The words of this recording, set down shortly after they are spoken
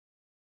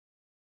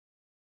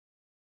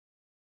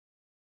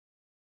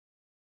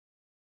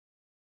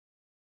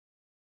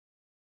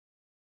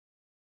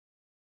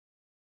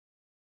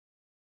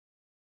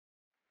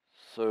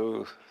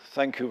So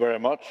thank you very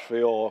much for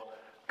your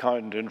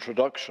kind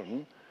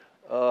introduction.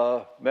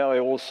 May I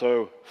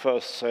also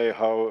first say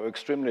how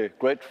extremely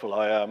grateful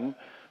I am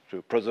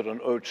to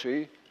President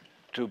Ochi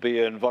to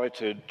be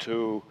invited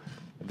to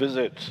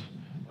visit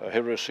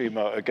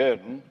Hiroshima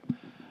again.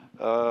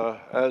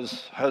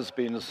 As has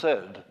been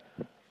said,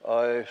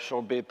 I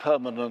shall be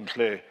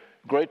permanently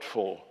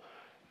grateful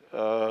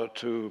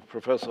to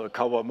Professor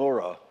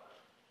Kawamura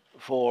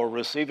for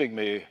receiving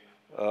me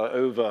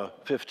over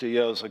 50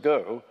 years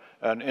ago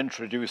and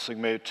introducing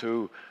me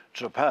to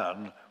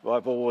Japan.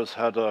 I've always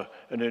had an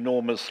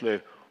enormously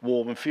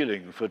warm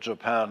feeling for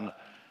Japan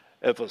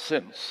ever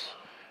since.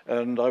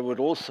 And I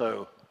would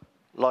also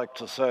like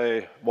to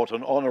say what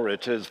an honor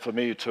it is for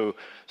me to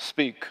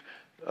speak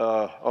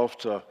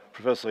after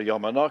Professor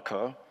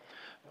Yamanaka.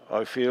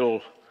 I feel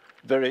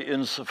very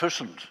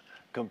insufficient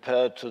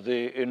compared to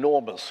the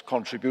enormous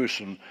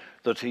contribution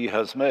that he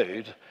has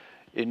made.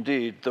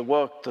 Indeed, the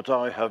work that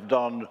I have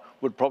done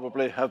would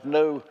probably have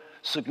no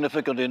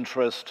significant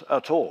interest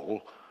at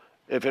all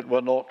if it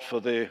were not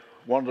for the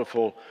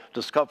wonderful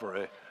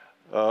discovery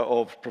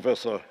of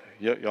Professor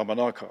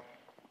Yamanaka.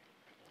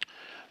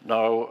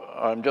 Now,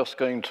 I'm just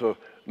going to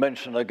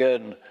mention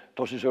again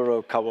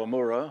Toshijiro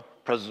Kawamura,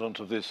 president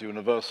of this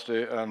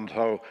university, and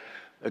how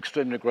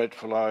extremely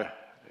grateful I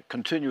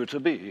continue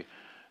to be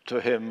to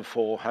him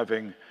for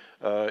having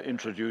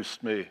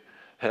introduced me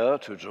here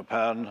to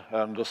Japan,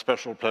 and a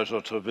special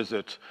pleasure to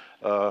visit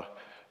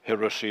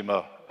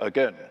Hiroshima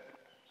again.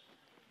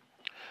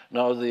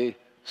 Now, the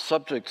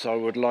subjects I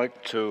would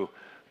like to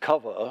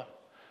cover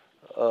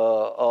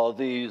are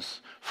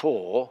these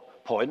 4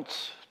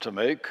 points to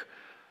make.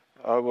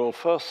 I will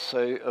first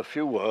say a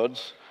few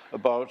words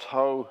about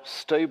how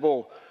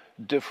stable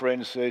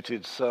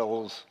differentiated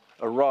cells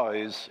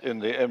arise in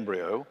the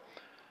embryo.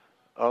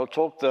 I'll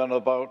talk then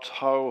about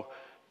how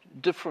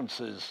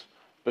differences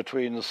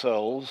between the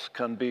cells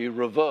can be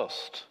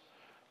reversed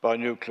by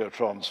nuclear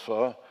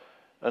transfer,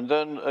 and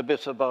then a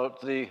bit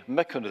about the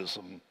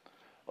mechanism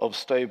of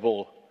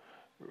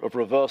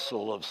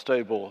reversal of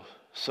stable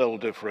cell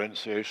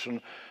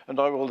differentiation, and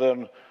I will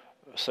then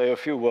say a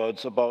few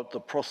words about the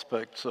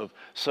prospects of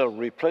cell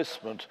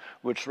replacement,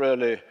 which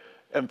really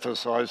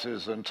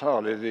emphasizes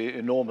entirely the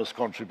enormous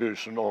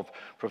contribution of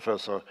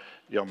Professor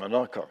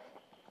Yamanaka.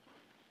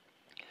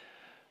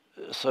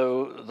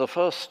 So the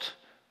first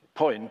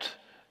point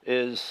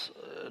is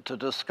to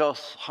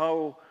discuss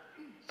how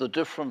the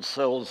different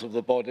cells of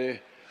the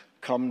body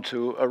come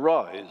to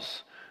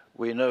arise.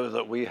 We know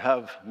that we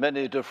have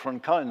many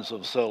different kinds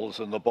of cells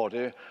in the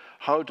body.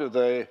 How do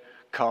they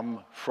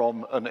come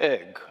from an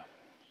egg?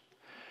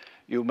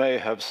 You may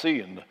have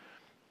seen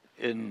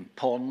in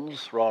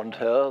ponds around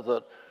here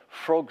that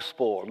frog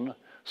spawn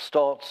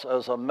starts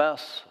as a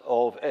mass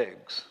of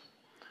eggs,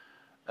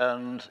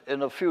 and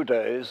in a few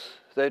days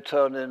they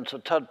turn into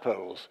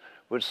tadpoles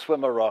which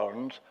swim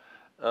around.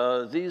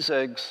 These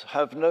eggs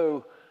have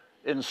no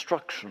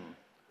instruction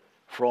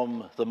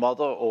from the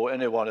mother or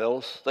anyone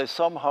else. They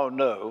somehow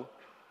know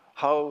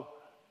how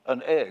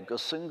an egg, a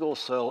single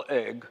cell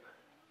egg,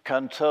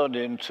 can turn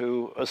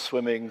into a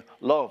swimming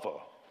larva.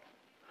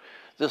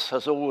 This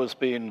has always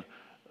been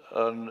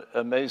an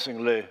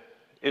amazingly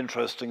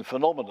interesting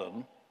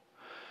phenomenon,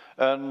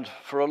 and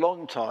for a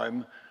long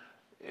time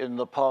in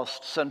the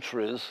past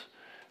centuries,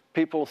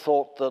 people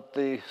thought that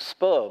the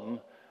sperm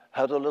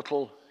had a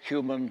little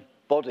human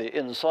body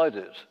inside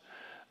it,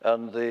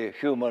 and the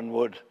human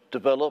would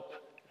develop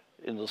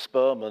in the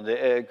sperm and the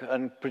egg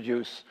and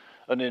produce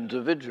an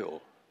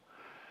individual.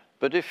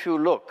 But if you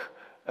look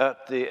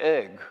at the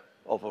egg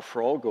of a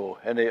frog or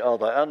any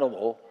other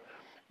animal,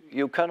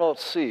 you cannot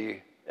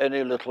see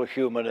any little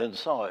human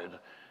inside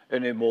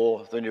any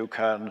more than you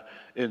can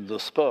in the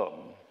sperm.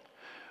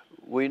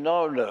 We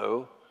now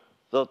know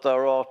that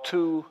there are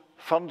 2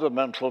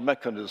 fundamental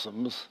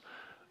mechanisms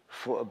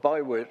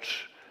by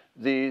which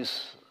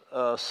these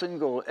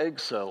single egg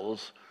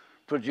cells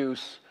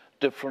produce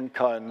different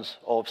kinds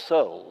of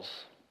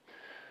cells.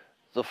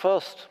 The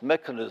first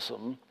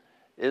mechanism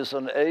is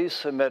an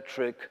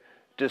asymmetric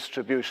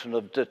distribution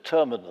of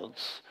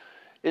determinants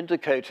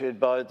indicated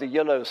by the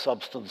yellow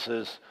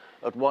substances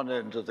at one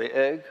end of the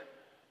egg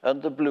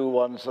and the blue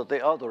ones at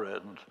the other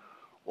end.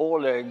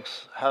 All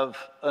eggs have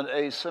an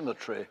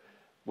asymmetry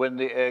when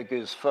the egg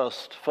is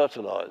first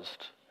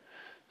fertilized.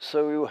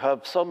 So you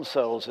have some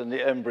cells in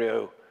the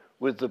embryo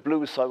with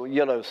the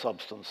yellow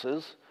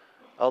substances,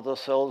 other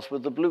cells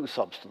with the blue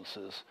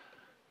substances.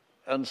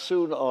 And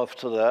soon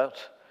after that,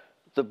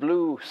 the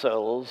blue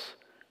cells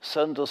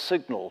send a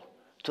signal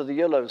to the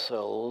yellow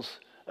cells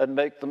and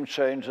make them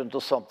change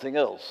into something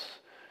else.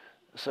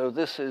 So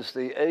this is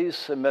the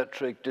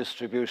asymmetric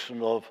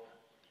distribution of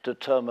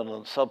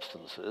determinant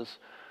substances,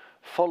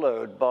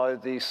 followed by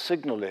the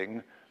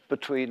signaling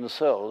between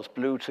cells,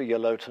 blue to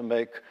yellow, to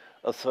make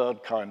a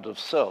third kind of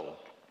cell.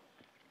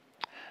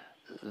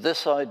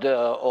 This idea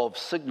of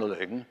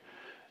signaling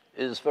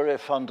is very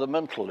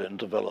fundamental in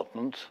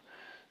development.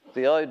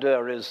 The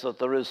idea is that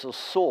there is a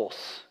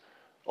source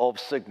of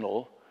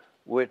signal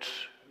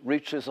which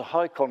reaches a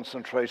high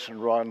concentration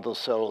around the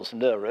cells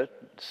near it,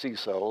 C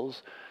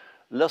cells,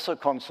 lesser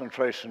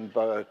concentration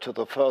to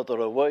the further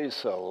away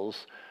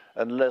cells,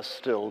 and less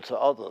still to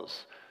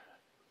others.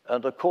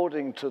 And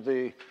according to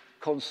the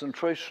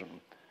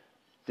concentration,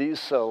 these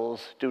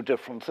cells do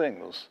different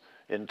things: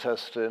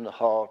 intestine,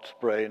 heart,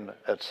 brain,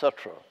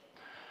 etc.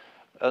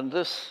 And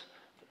this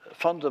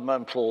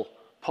fundamental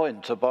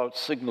point about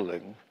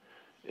signaling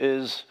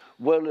is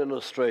well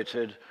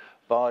illustrated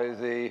by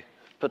the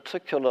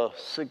particular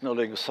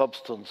signaling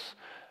substance,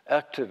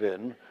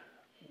 activin,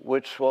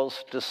 which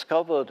was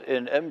discovered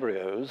in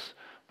embryos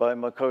by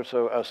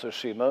Makoto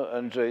Asashima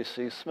and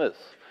J.C.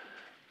 Smith.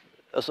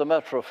 As a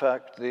matter of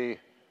fact, the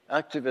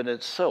activin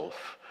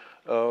itself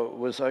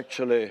was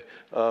actually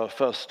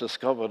first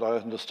discovered, I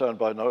understand,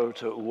 by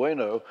Naoto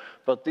Ueno,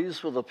 but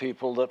these were the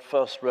people that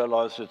first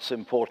realized its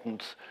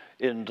importance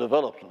in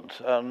development.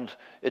 And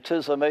it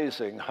is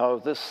amazing how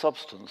this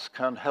substance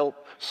can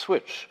help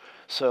switch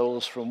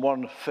cells from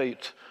one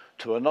fate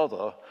to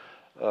another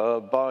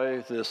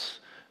by this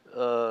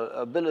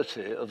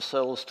ability of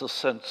cells to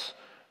sense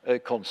a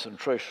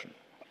concentration.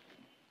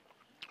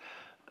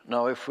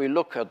 Now, if we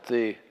look at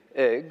the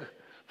egg,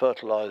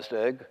 fertilized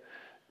egg,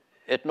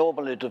 it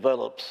normally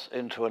develops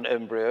into an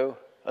embryo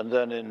and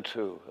then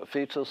into a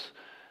fetus,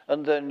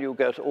 and then you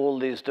get all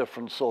these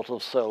different sort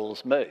of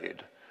cells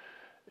made.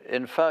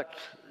 In fact,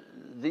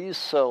 these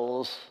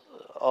cells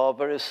are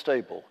very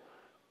stable.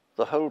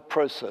 The whole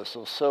process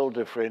of cell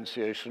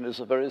differentiation is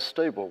a very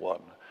stable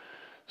one.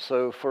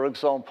 So, for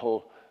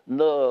example,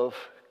 nerve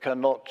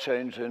cannot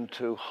change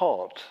into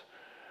heart,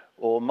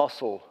 or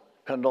muscle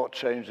cannot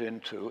change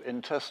into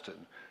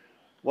intestine.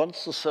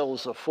 Once the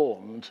cells are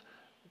formed,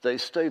 they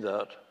stay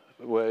that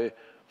way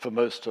for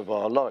most of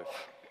our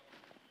life.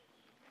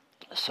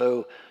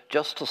 So,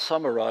 just to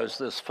summarize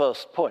this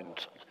first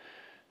point,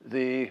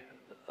 the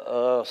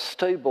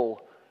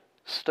stable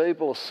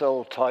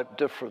cell type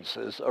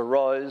differences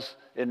arise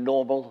in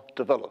normal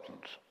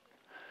development.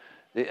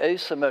 The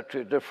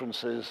asymmetric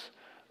differences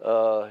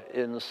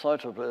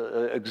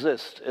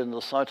exist in the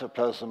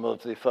cytoplasm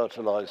of the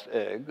fertilized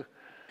egg,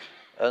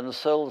 and the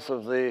cells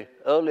of the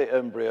early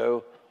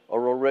embryo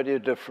are already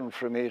different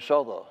from each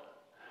other.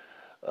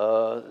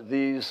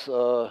 These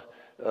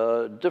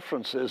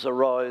differences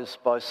arise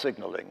by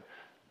signaling.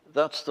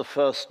 That's the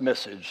first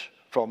message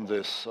from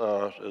this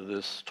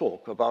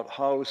talk about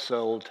how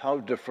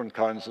different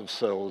kinds of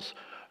cells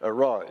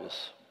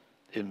arise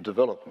in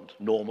development,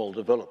 normal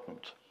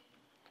development.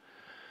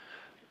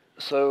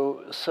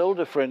 So cell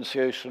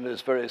differentiation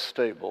is very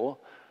stable,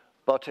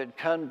 but it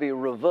can be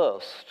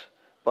reversed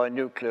by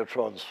nuclear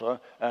transfer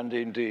and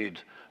indeed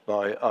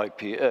by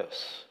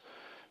IPS.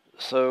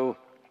 So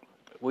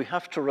we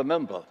have to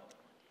remember,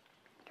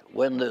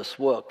 when this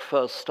work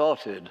first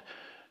started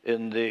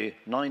in the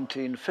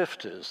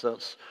 1950s,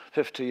 that's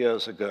 50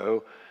 years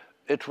ago,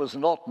 it was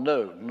not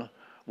known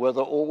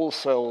whether all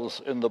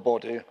cells in the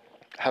body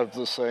have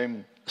the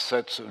same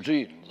sets of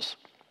genes.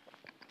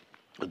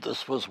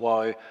 This was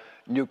why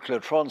nuclear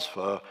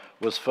transfer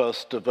was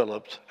first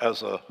developed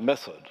as a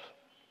method.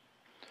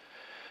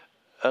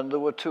 And there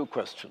were two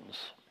questions.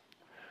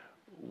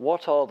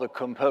 What are the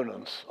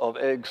components of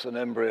eggs and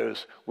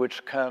embryos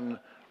which can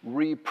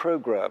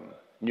reprogram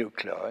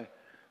nuclei?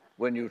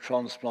 When you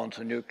transplant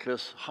a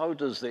nucleus, how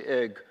does the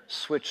egg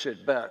switch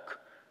it back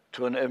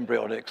to an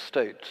embryonic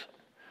state?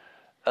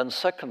 And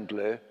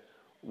secondly,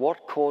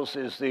 what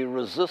causes the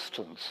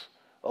resistance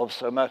of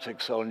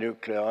somatic cell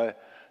nuclei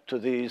to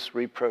these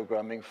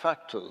reprogramming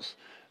factors?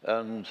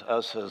 And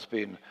as has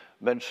been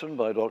mentioned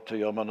by Dr.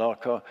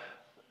 Yamanaka,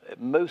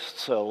 most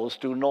cells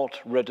do not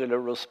readily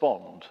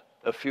respond.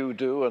 A few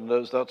do, and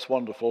that's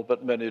wonderful,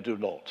 but many do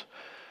not.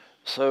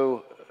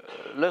 So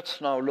let's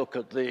now look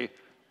at the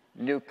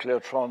nuclear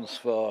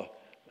transfer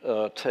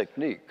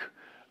technique.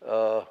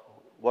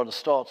 One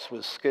starts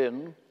with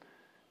skin,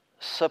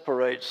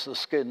 separates the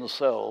skin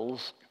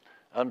cells,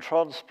 and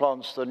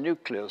transplants the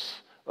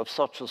nucleus of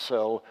such a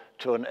cell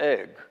to an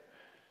egg.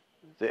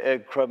 The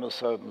egg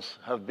chromosomes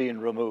have been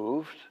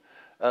removed,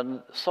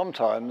 and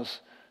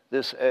sometimes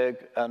this egg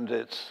and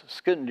its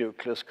skin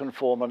nucleus can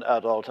form an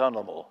adult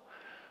animal.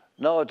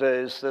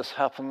 Nowadays, this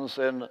happens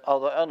in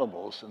other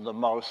animals, in the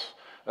mouse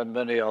and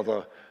many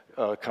other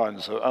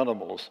kinds of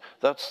animals.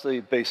 That's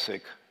the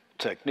basic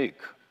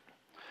technique.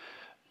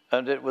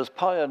 And it was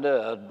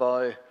pioneered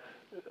by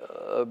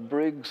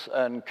Briggs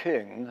and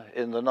King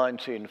in the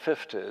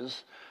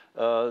 1950s.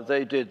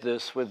 They did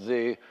this with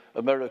the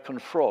American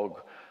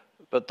frog.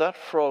 But that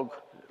frog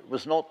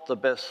was not the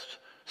best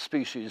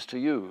species to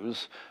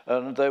use,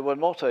 and they were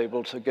not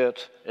able to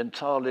get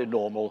entirely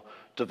normal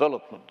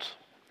development.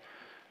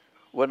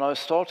 When I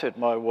started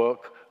my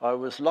work, I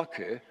was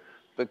lucky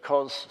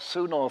because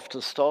soon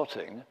after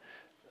starting,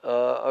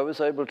 I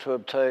was able to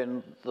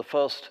obtain the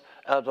first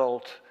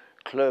adult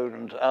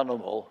cloned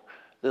animal.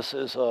 This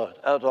is an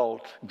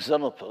adult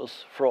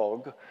Xenopus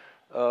frog,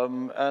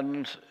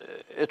 and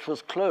it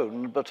was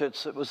cloned, but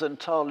it was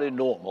entirely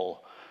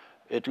normal.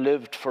 It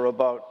lived for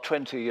about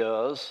 20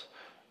 years,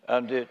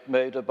 and it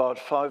made about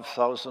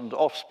 5,000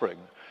 offspring.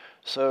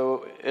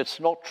 So it's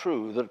not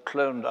true that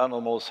cloned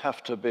animals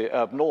have to be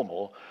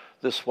abnormal.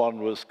 This one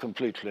was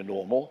completely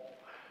normal.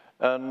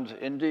 And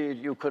indeed,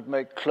 you could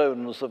make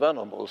clones of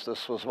animals.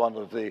 This was one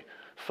of the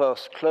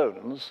first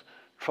clones,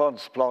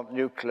 transplant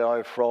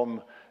nuclei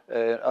from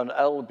an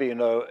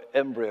albino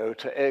embryo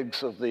to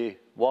eggs of the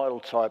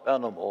wild-type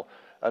animal,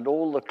 and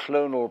all the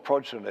clonal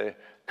progeny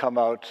come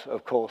out,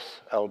 of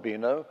course,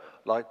 albino,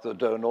 like the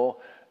donor,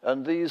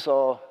 and these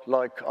are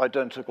like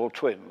identical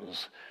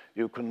twins.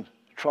 You can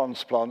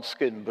transplant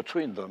skin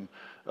between them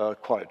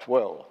quite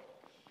well.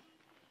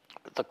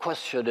 The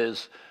question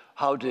is,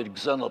 how did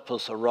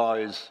Xenopus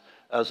arise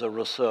as a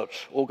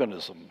research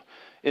organism?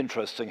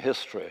 Interesting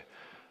history.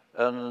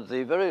 And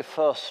the very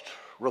first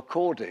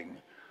recording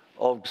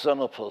of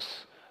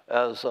Xenopus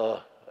as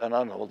an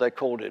animal, they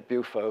called it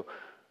Bufo,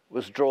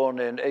 was drawn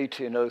in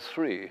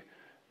 1803.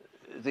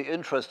 The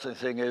interesting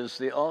thing is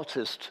the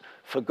artist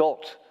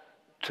forgot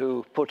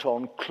to put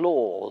on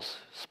claws,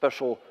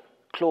 special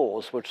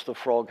claws which the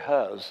frog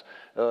has,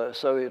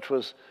 so it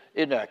was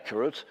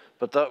inaccurate,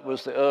 but that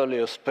was the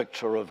earliest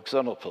picture of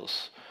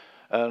Xenopus.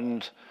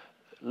 And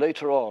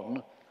later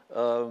on,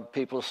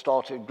 people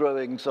started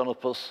growing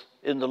Xenopus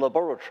in the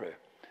laboratory.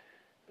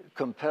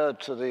 Compared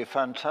to the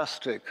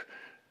fantastic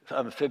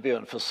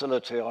amphibian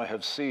facility I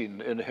have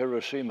seen in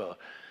Hiroshima,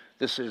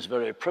 this is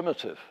very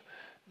primitive.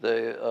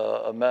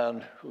 A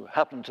man who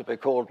happened to be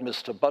called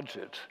Mr.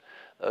 Budget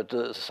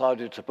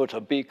decided to put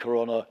a beaker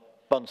on a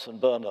Bunsen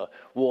burner,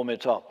 warm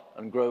it up,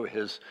 and grow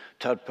his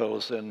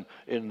tadpoles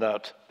in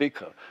that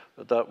beaker.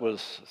 But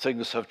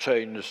things have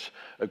changed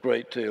a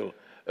great deal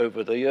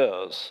over the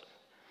years.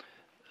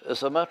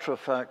 As a matter of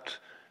fact,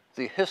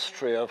 the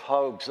history of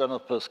how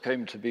Xenopus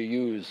came to be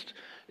used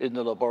in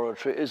the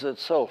laboratory is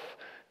itself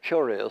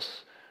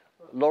curious.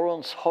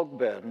 Lawrence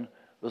Hogben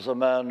was a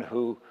man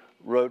who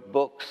wrote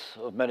books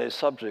of many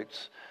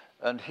subjects,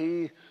 and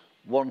he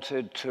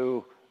wanted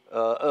to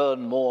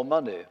earn more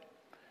money.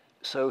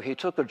 So he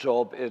took a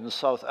job in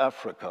South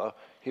Africa.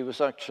 He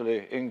was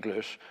actually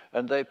English,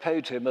 and they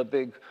paid him a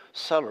big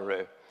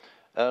salary.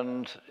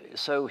 And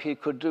so he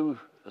could do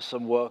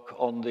some work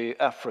on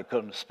the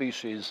African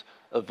species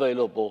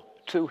available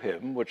to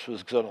him, which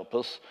was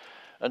Xenopus.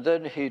 And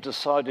then he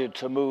decided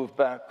to move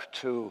back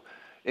to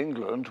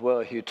England,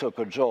 where he took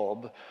a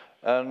job,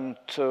 and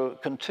to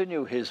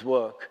continue his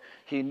work,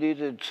 he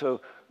needed to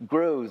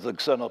grow the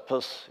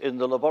Xenopus in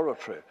the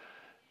laboratory.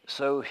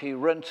 So he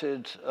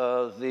rented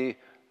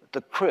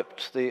the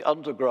crypt, the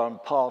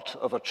underground part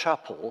of a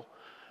chapel,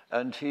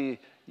 and he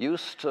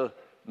used to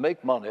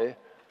make money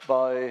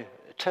by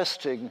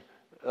testing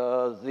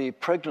the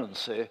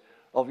pregnancy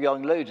of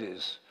young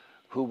ladies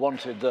who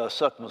wanted their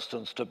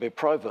circumstance to be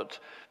private,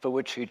 for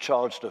which he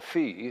charged a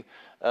fee.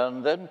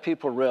 And then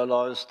people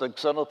realized that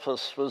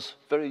Xenopus was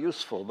very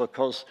useful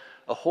because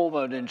a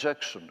hormone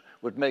injection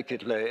would make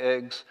it lay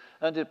eggs,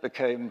 and it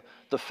became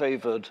the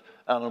favored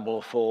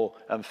animal for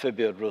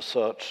amphibian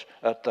research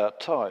at that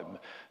time.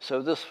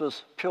 So this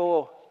was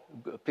pure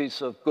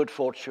piece of good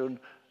fortune,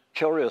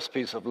 curious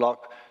piece of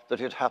luck that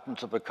it happened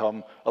to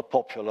become a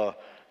popular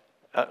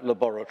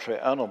laboratory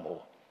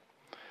animal.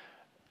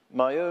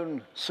 My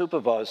own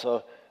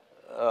supervisor,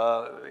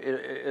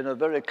 in a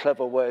very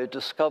clever way,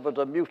 discovered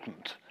a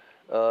mutant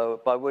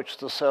by which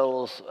the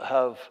cells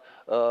have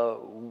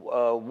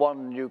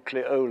one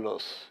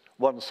nucleolus,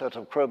 one set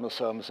of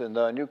chromosomes in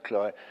their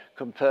nuclei,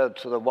 compared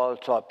to the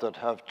wild type that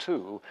have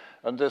two.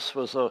 And this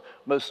was a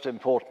most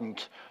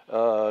important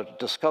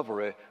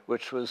discovery,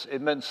 which was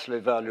immensely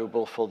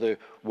valuable for the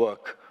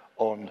work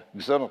on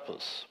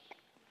Xenopus.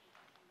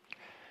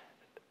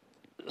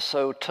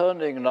 So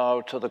turning now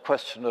to the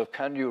question of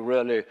can you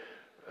really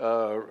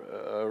cause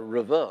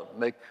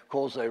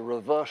a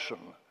reversion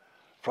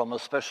from a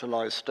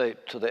specialized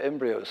state to the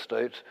embryo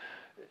state,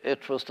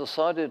 it was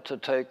decided to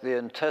take the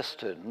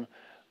intestine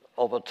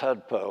of a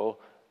tadpole.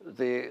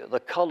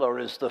 The color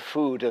is the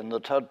food in the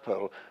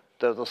tadpole,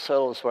 though the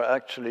cells were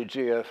actually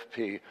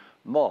GFP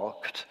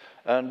marked.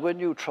 And when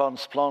you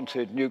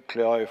transplanted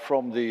nuclei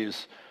from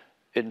these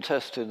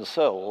intestine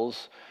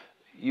cells,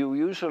 you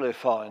usually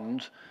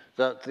find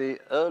that the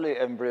early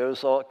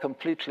embryos are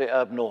completely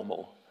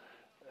abnormal.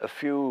 A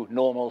few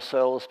normal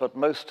cells, but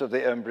most of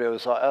the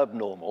embryos are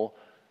abnormal,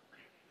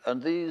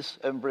 and these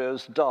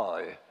embryos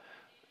die.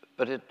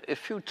 But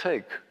if you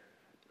take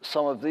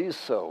some of these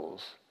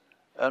cells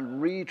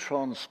and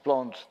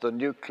retransplant the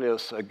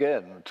nucleus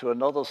again to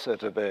another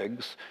set of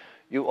eggs,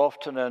 you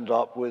often end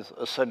up with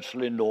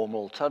essentially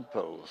normal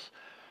tadpoles.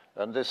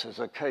 And this is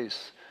a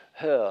case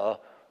here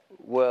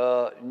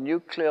where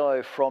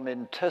nuclei from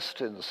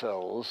intestine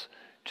cells,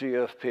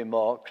 GFP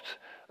marked,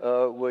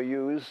 were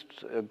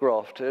used,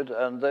 grafted,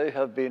 and they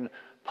have been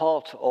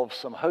part of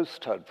some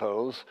host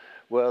tadpoles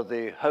where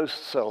the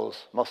host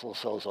cells, muscle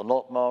cells, are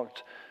not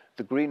marked.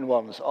 The green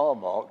ones are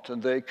marked,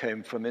 and they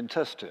came from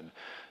intestine.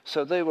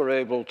 So they were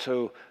able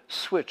to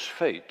switch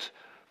fate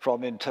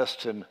from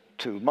intestine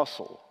to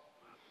muscle.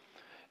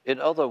 In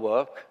other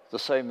work, the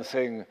same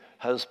thing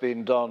has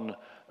been done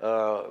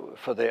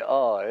for the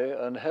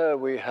eye, and here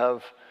we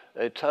have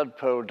a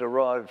tadpole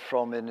derived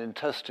from an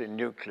intestine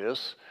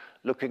nucleus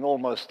looking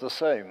almost the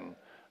same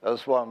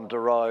as one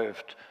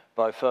derived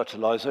by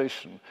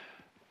fertilization.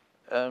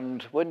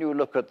 And when you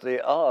look at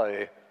the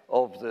eye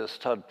of this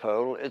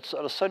tadpole, it's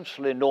an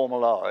essentially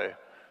normal eye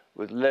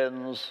with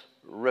lens,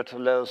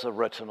 layers of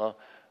retina,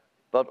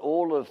 but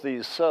all of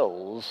these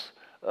cells,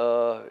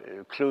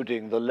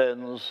 including the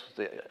lens,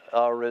 the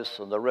iris,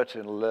 and the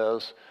retinal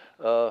layers,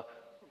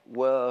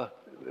 were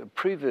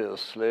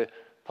previously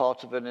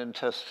part of an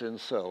intestine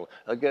cell,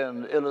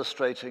 again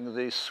illustrating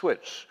the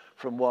switch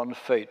from one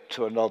fate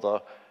to another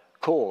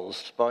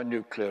caused by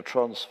nuclear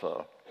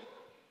transfer.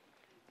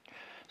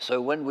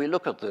 So when we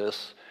look at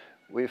this,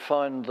 we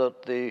find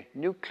that the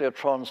nuclear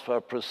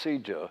transfer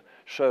procedure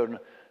shown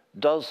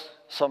does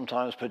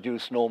sometimes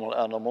produce normal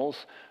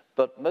animals,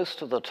 but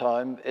most of the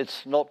time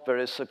it's not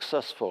very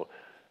successful.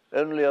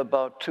 Only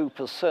about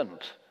 2%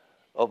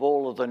 of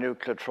all of the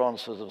nuclear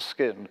transfers of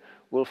skin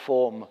will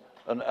form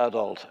an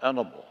adult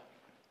animal.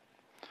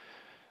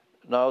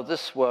 Now,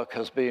 this work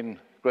has been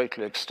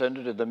greatly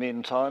extended in the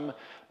meantime,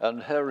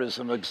 and here is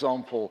an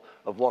example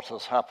of what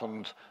has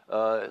happened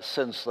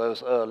since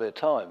those early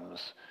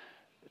times.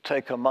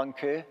 Take a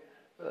monkey,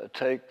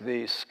 take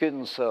the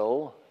skin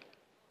cell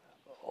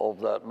of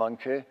that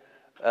monkey,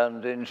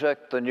 and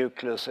inject the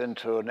nucleus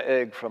into an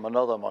egg from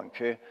another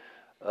monkey,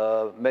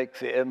 make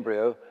the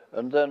embryo,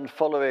 and then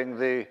following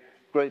the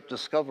great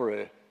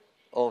discovery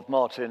of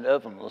Martin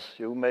Evans,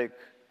 you make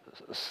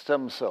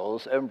stem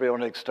cells,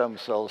 embryonic stem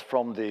cells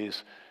from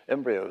these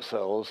embryo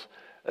cells,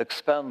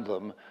 expand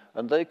them,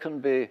 and they can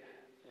be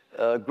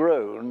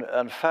grown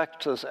and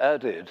factors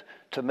added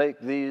to make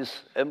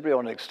these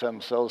embryonic stem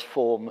cells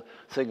form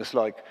things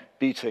like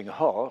beating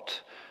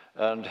heart.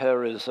 And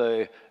here is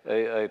a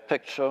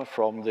picture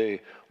from the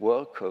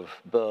work of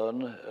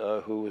Byrne,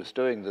 who is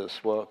doing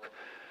this work.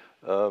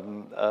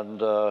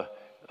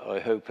 I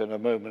hope in a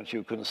moment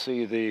you can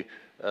see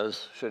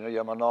as Shinya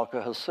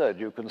Yamanaka has said,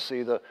 you can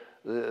see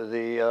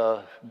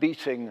the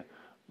beating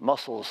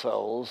muscle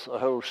cells, a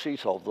whole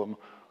sheet of them,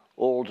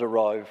 all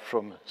derived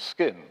from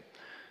skin.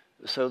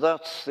 So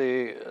that's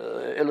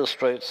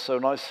illustrates so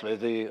nicely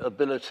the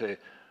ability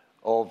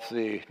of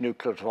the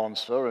nuclear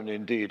transfer, and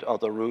indeed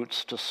other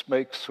routes, to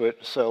make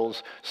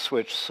cells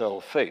switch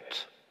cell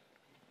fate.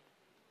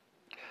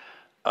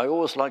 I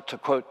always like to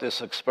quote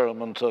this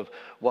experiment of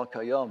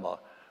Wakayama,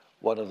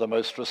 one of the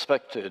most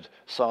respected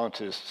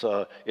scientists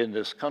in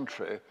this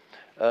country.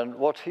 And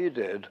what he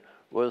did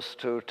was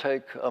to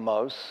take a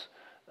mouse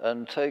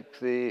and take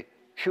the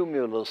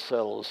cumulus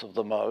cells of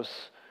the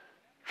mouse,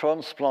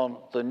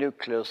 transplant the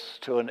nucleus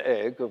to an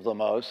egg of the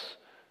mouse,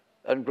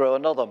 and grow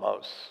another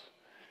mouse.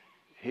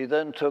 He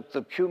then took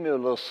the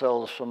cumulus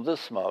cells from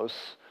this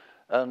mouse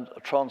and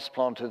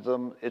transplanted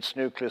its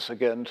nucleus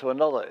again to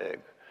another egg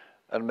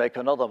and make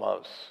another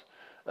mouse.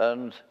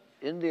 And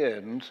in the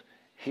end,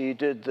 he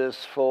did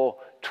this for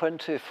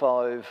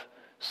 25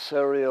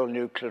 serial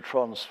nuclear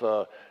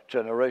transfer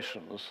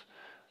generations.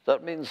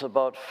 That means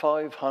about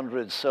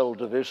 500 cell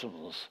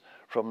divisions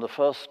from the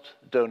first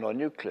donor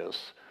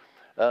nucleus.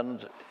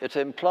 And it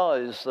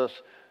implies that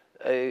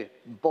a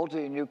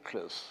body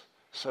nucleus,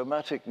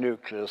 somatic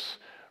nucleus,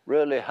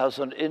 really has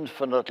an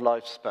infinite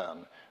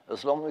lifespan.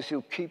 As long as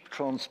you keep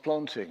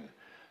transplanting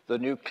the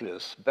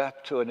nucleus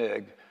back to an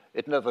egg,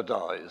 it never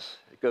dies.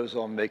 It goes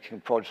on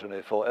making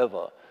progeny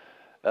forever.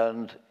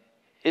 And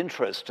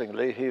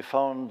interestingly, he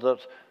found that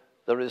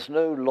there is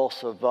no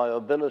loss of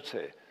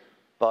viability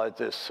by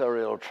this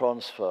serial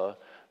transfer,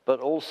 but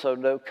also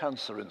no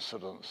cancer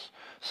incidence.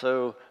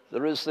 So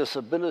there is this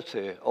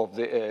ability of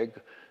the egg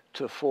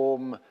to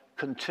form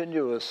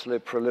continuously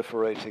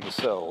proliferating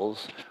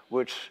cells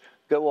which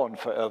go on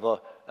forever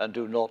and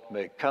do not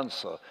make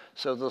cancer.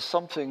 So there's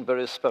something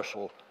very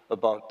special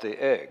about the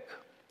egg.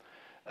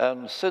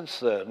 And since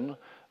then,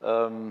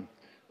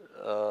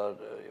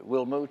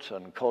 Wilmot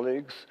and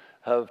colleagues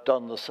have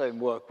done the same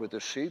work with the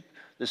sheep.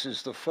 This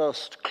is the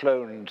first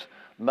cloned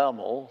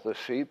mammal, the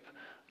sheep.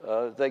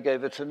 They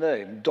gave it a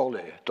name,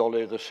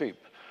 Dolly the sheep.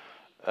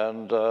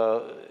 And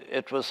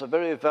it was a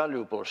very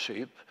valuable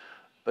sheep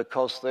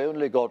because they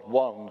only got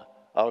one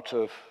out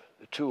of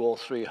 200 or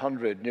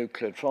 300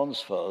 nuclear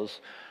transfers,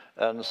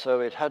 and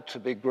so it had to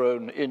be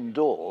grown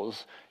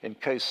indoors in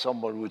case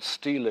someone would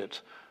steal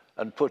it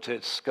and put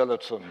its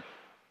skeleton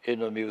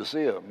in a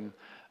museum.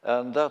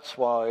 And that's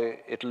why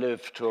it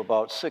lived to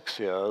about 6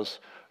 years,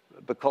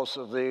 because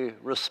of the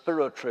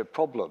respiratory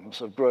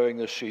problems of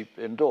growing a sheep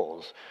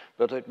indoors.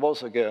 But it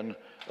was, again,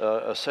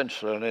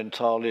 essentially an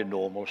entirely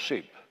normal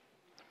sheep.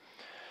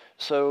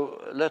 So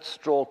let's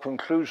draw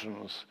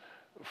conclusions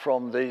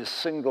from these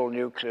single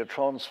nuclear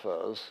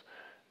transfers.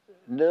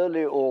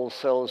 Nearly all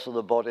cells of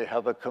the body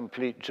have a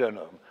complete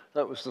genome.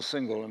 That was the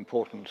single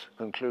important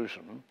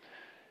conclusion.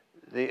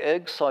 The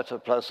egg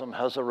cytoplasm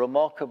has a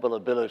remarkable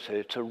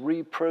ability to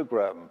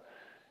reprogram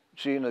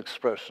gene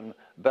expression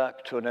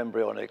back to an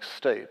embryonic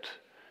state.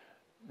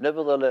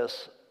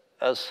 Nevertheless,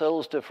 as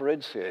cells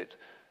differentiate,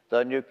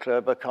 their nuclei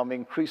become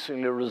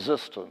increasingly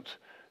resistant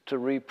to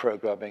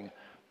reprogramming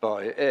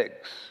by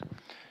eggs.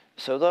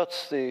 So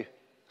that's the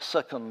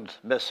second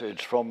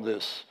message from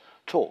this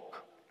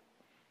talk.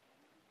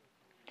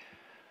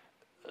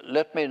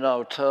 Let me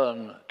now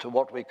turn to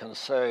what we can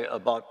say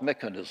about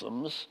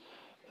mechanisms.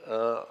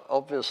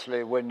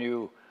 Obviously, when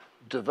you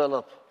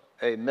develop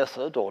a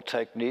method or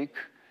technique,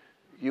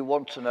 you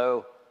want to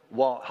know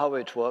how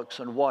it works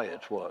and why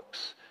it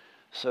works.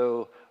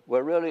 So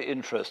we're really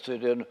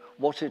interested in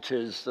what it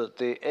is that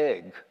the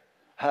egg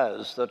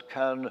has that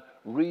can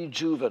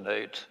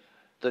rejuvenate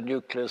the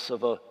nucleus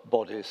of a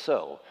body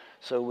cell.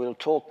 So we'll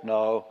talk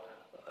now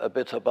a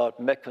bit about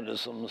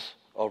mechanisms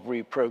of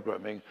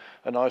reprogramming,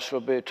 and I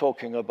shall be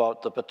talking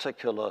about the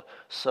particular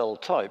cell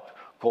type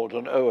called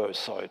an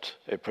oocyte,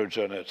 a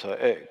progenitor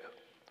egg.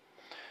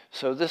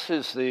 So this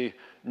is the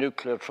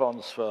nuclear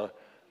transfer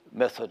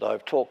method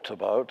I've talked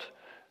about.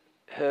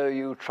 Here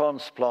you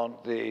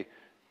transplant the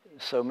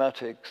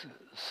somatic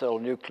cell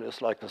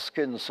nucleus, like a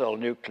skin cell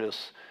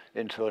nucleus,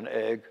 into an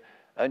egg,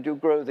 and you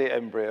grow the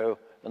embryo,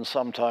 and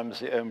sometimes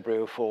the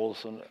embryo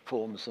falls and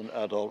forms an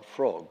adult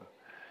frog.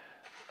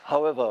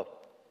 However,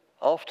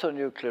 after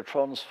nuclear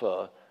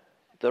transfer,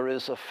 there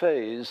is a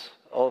phase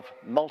of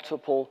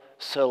multiple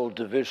cell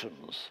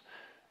divisions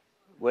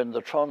when the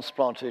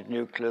transplanted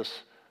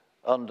nucleus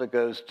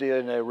undergoes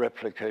DNA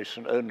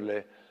replication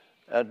only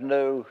and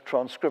no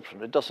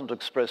transcription. It doesn't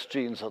express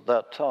genes at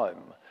that time.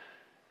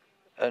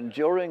 And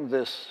during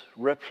this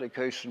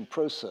replication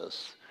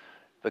process,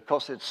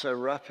 because it's so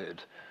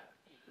rapid,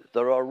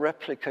 there are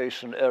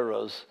replication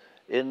errors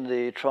in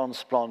the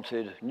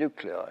transplanted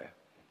nuclei.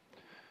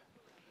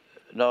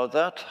 Now,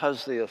 that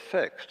has the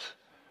effect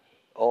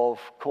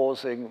of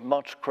causing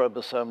much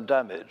chromosome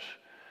damage.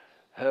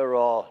 Here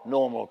are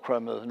normal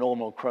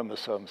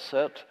chromosome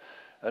set,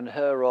 and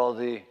here are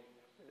the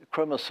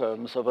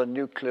chromosomes of a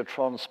nuclear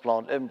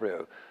transplant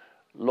embryo,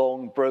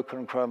 long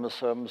broken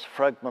chromosomes,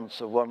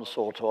 fragments of one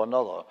sort or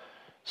another.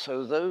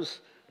 So those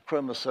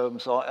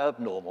chromosomes are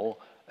abnormal,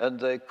 and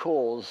they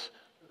cause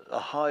a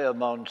high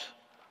amount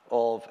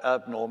of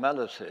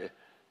abnormality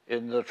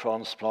in the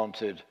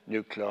transplanted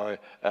nuclei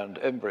and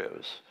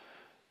embryos.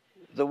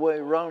 The way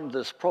around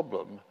this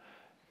problem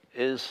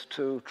is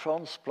to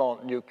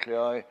transplant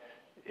nuclei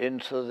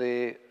into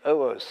the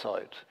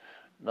oocyte.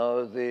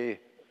 Now, the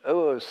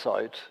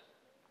oocyte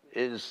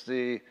is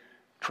the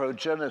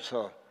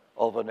progenitor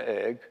of an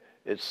egg.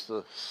 It's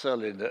the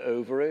cell in the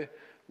ovary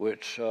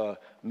which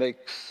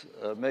makes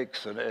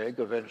an egg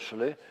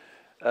eventually,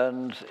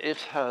 and it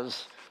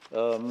has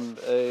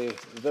a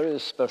very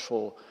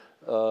special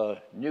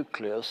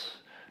nucleus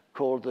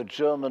called the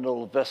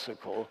germinal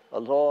vesicle, a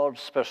large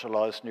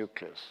specialized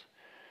nucleus.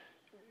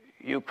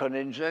 You can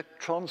inject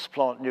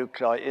transplant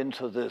nuclei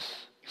into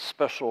this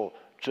special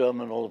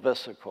germinal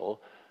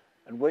vesicle,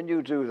 and when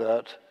you do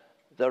that,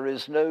 there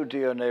is no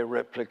DNA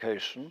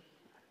replication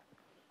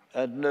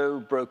and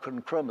no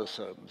broken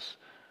chromosomes,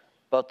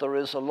 but there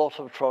is a lot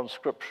of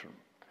transcription.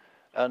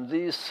 And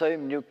these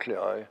same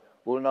nuclei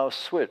will now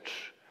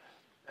switch,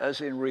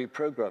 as in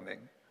reprogramming,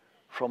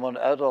 from an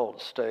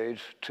adult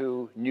stage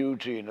to new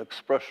gene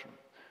expression.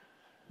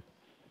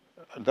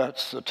 And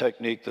that's the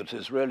technique that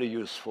is really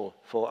useful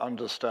for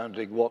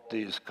understanding what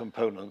these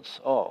components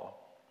are.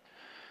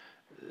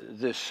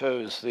 This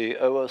shows the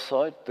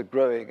oocyte, the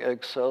growing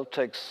egg cell.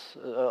 Takes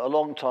a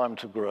long time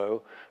to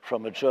grow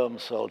from a germ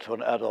cell to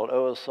an adult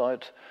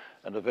oocyte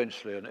and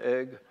eventually an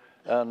egg.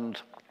 And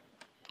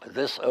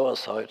this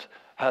oocyte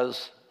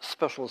has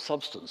special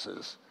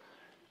substances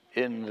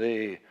in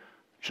the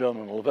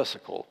germinal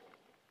vesicle,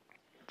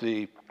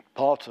 the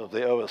part of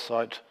the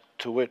oocyte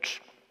to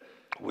which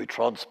we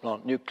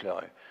transplant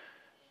nuclei.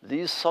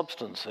 These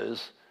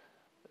substances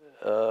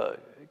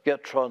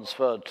get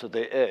transferred to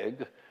the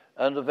egg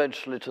and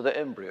eventually to the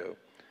embryo,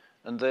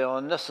 and they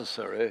are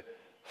necessary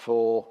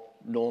for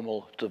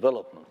normal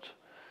development.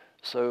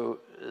 So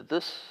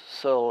this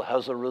cell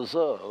has a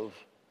reserve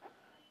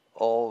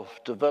of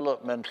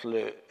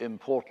developmentally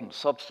important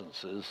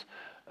substances,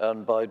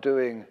 and by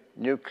doing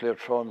nuclear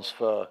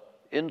transfer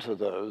into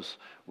those,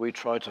 we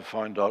try to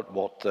find out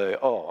what they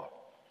are.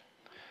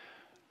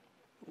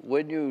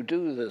 When you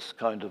do this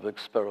kind of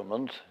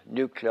experiment,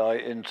 nuclei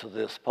into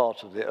this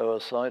part of the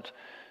oocyte,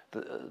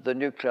 the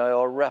nuclei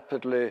are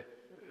rapidly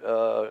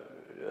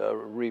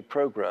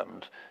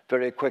reprogrammed,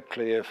 very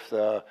quickly if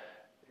they're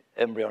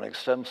embryonic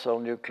stem cell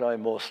nuclei,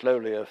 more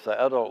slowly if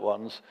they're adult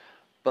ones.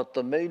 But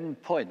the main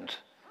point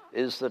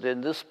is that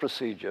in this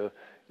procedure,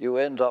 you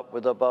end up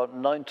with about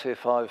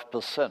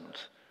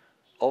 95%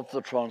 of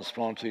the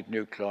transplanted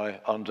nuclei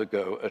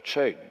undergo a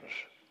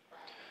change.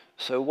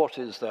 So what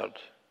is that?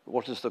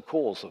 What is the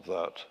cause of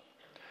that?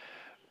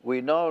 We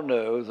now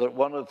know that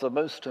one of the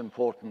most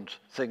important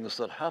things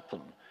that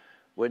happen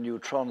when you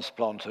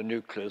transplant a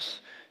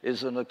nucleus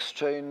is an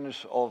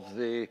exchange of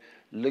the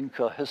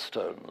linker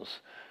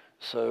histones.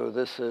 So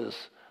this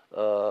is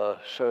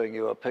showing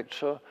you a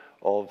picture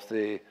of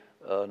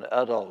an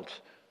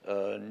adult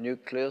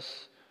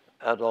nucleus.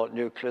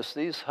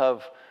 These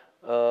have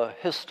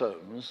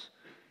histones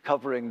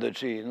covering the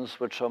genes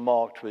which are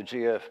marked with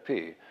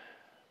GFP.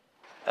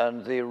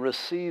 And the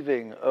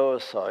receiving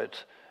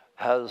oocyte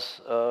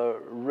has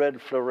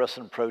red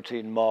fluorescent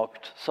protein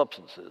marked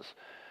substances.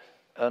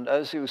 And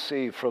as you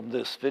see from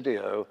this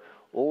video,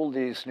 all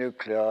these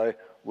nuclei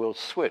will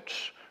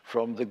switch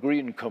from the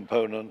green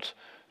component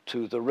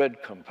to the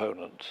red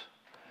component.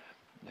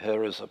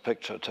 Here is a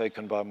picture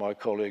taken by my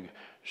colleague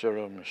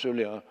Gurdon,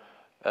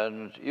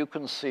 and you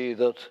can see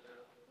that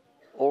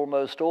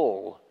almost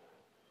all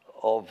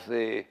of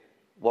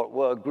what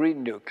were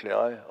green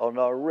nuclei are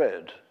now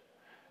red.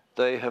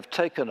 They have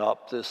taken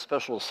up this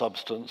special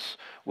substance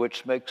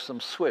which makes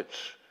them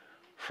switch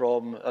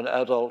from an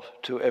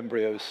adult to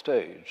embryo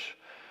stage.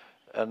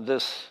 And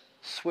this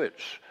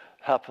switch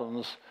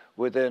happens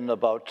within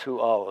about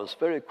 2 hours,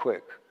 very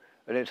quick,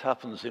 and it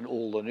happens in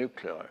all the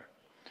nuclei.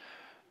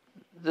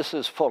 This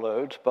is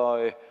followed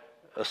by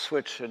a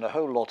switch in a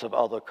whole lot of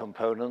other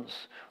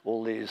components.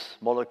 All these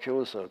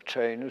molecules are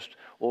changed.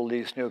 All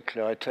these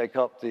nuclei take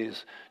up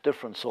these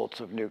different sorts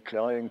of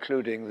nuclei,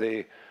 including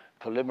the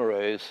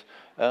polymerase.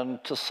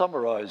 And to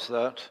summarize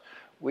that,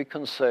 we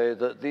can say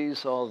that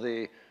these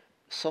are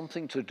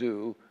something to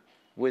do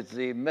with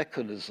the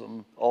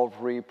mechanism of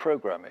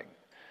reprogramming.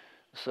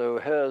 So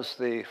here's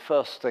the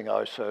first thing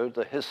I showed,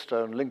 the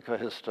histone, linker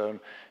histone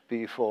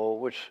B4,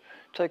 which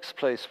takes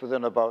place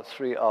within about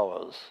 3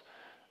 hours.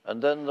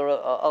 And then there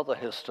are other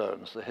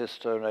histones, the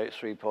histone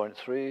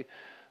H3.3,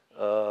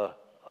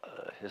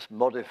 his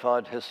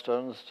modified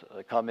histones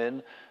come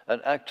in,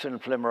 and actin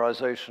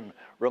polymerization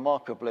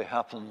remarkably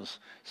happens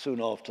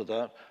soon after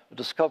that. A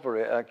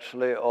discovery,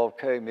 actually, of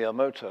Kei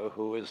Miyamoto,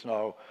 who is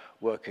now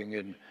working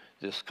in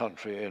this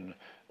country in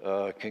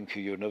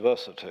Kinki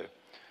University.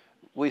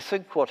 We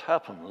think what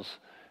happens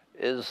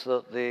is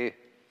that the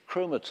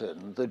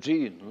chromatin, the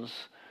genes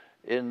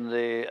in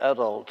the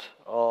adult,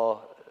 are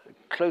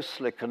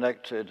closely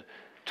connected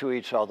to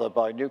each other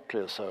by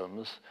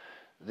nucleosomes.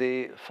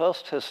 The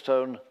first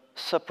histone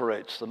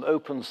separates them,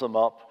 opens them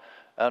up,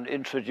 and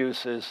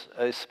introduces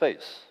a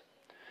space.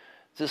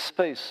 This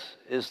space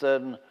is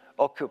then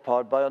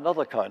occupied by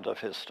another kind of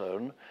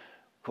histone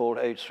called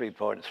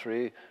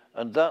H3.3,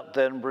 and that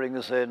then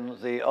brings in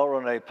the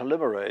RNA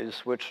polymerase,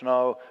 which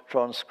now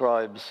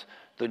transcribes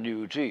the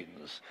new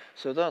genes.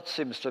 So that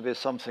seems to be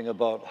something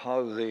about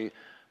how the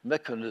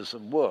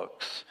mechanism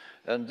works.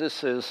 And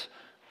this is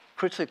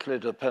critically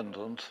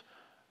dependent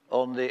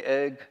on the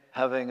egg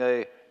having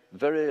a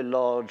very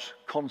large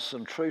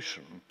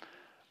concentration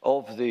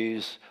of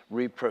these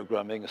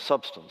reprogramming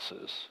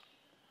substances.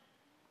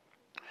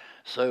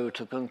 So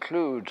to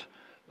conclude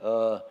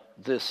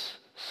this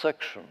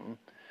section,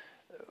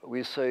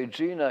 we say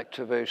gene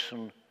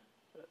activation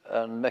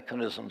and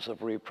mechanisms of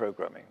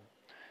reprogramming.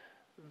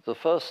 The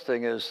first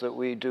thing is that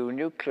we do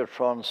nuclear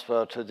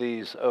transfer to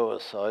these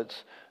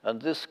oocytes, and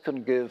this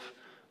can give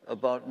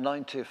about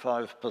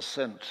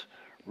 95%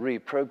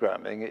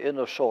 reprogramming in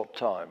a short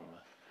time.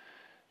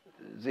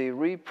 The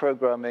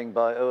reprogramming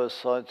by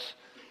oocytes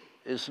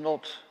is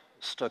not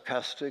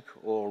stochastic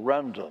or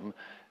random.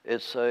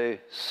 It's a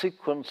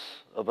sequence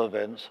of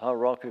events,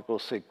 hierarchical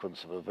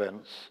sequence of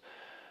events,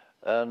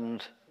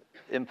 and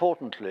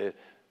importantly,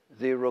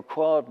 the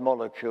required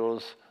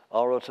molecules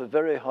are at a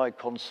very high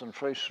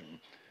concentration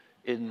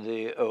in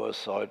the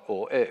oocyte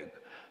or egg.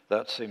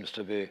 That seems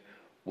to be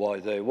why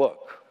they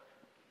work.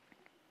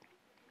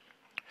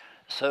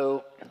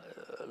 So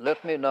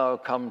let me now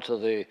come to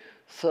the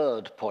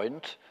third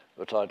point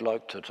that I'd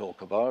like to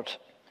talk about,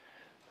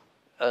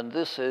 and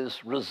this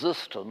is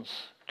resistance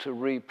to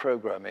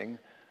reprogramming,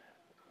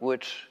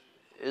 which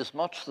is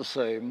much the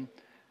same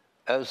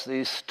as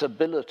the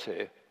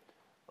stability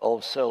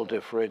of cell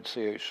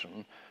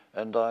differentiation.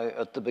 And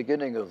at the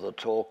beginning of the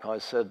talk, I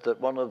said that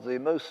one of the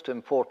most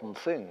important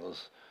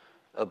things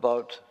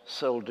about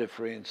cell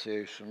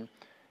differentiation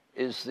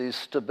is the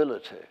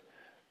stability.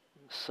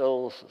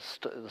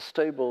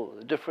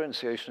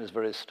 Differentiation is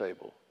very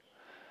stable.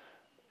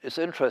 It's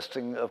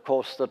interesting, of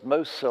course, that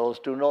most cells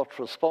do not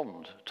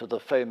respond to the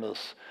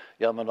famous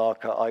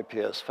Yamanaka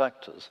IPS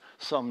factors.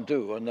 Some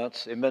do, and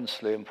that's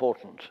immensely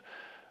important.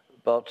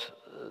 But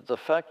the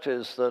fact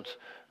is that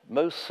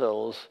most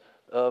cells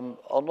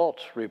are not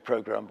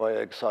reprogrammed by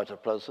egg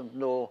cytoplasm,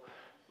 nor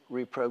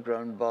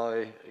reprogrammed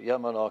by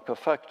Yamanaka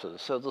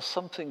factors. So there's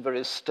something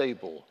very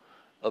stable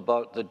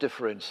about the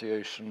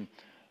differentiation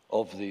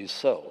of these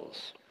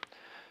cells.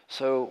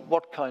 So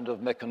what kind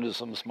of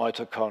mechanisms might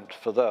account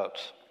for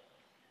that?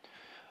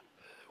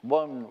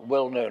 One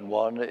well-known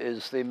one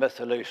is the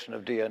methylation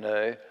of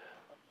DNA.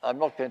 I'm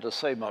not going to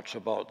say much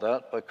about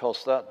that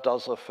because that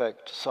does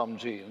affect some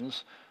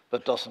genes,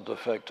 but doesn't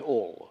affect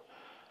all.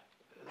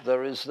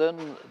 There is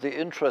then the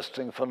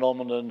interesting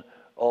phenomenon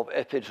of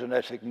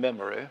epigenetic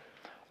memory.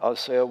 I'll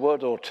say a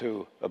word or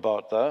two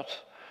about that.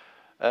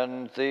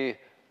 And the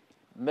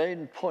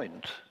main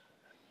point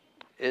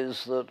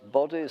is that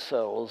body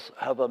cells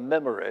have a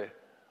memory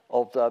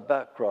of their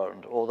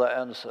background or their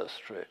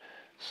ancestry.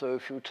 So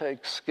if you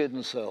take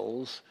skin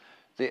cells,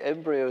 the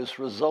embryos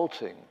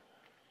resulting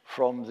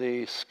from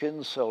the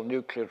skin cell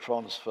nuclear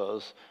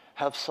transfers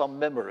have some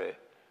memory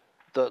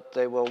that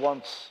they were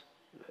once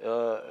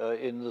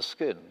in the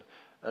skin,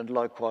 and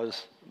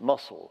likewise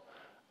muscle.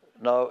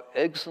 Now,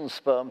 eggs and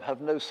sperm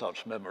have no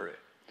such memory,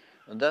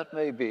 and that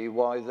may be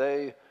why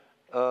they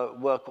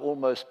work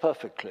almost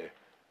perfectly.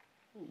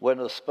 When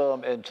a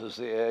sperm enters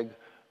the egg,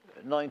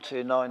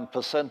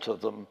 99%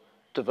 of them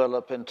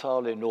develop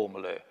entirely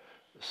normally.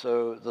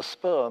 So the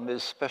sperm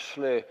is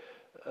specially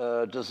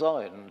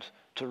designed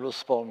to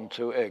respond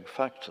to egg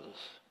factors.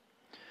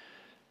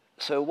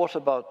 So what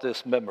about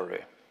this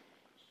memory?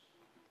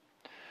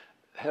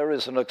 Here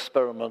is an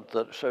experiment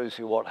that shows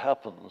you what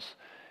happens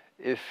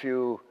if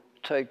you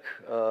take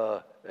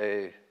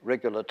a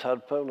regular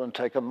tadpole and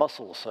take a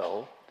muscle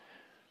cell,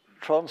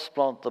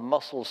 transplant the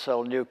muscle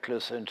cell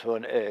nucleus into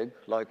an egg,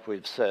 like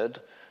we've said,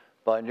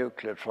 by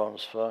nuclear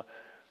transfer,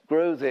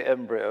 grow the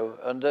embryo,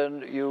 and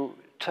then you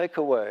take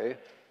away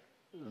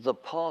the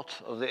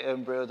part of the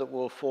embryo that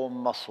will form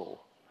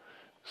muscle.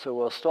 So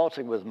we're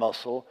starting with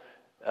muscle,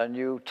 and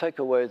you take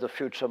away the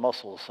future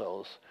muscle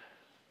cells.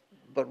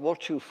 But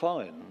what you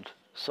find,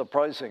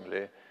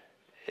 surprisingly,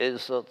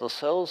 is that the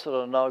cells that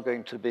are now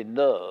going to be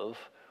nerve,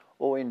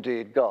 or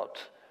indeed gut,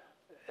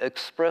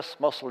 express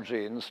muscle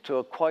genes to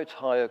a quite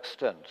high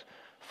extent,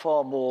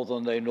 far more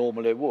than they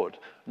normally would.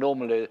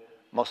 Normally,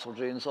 muscle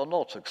genes are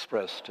not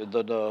expressed in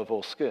the nerve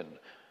or skin.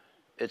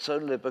 It's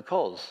only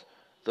because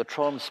the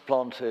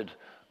transplanted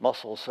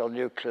muscle cell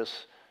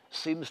nucleus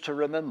seems to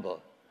remember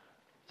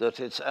that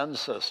its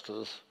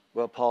ancestors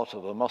were part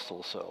of a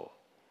muscle cell.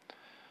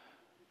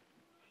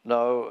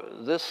 Now,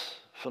 this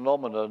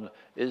phenomenon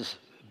is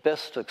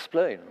best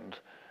explained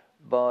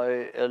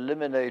by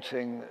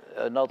eliminating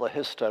another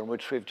histone,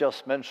 which we've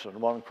just mentioned,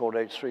 one called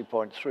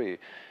H3.3.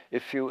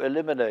 If you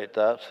eliminate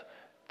that,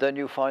 then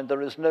you find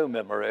there is no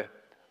memory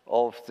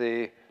of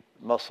the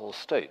muscle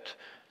state.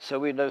 So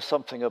we know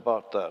something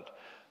about that.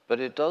 But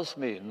it does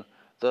mean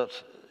that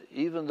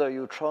even though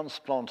you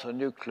transplant a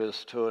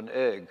nucleus to an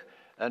egg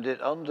and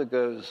it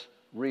undergoes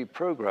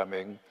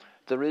reprogramming,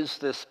 there is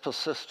this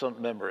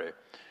persistent memory.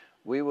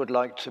 We would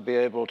like to be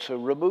able to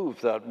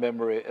remove that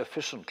memory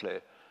efficiently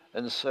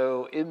and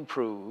so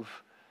improve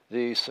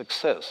the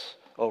success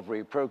of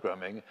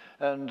reprogramming.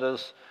 And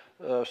as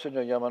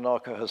Shinya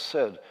Yamanaka has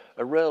said,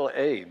 a real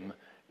aim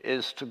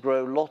is to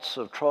grow lots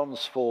of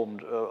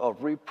transformed, of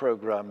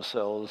reprogrammed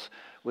cells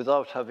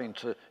without having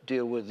to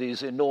deal with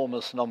these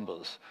enormous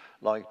numbers,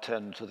 like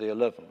 10 to the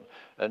 11.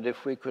 And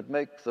if we could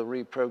make the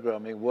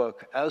reprogramming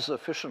work as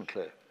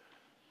efficiently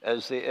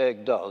as the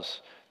egg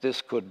does,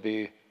 this could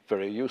be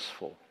very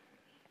useful.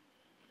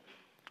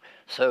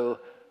 So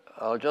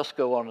I'll just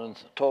go on and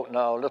talk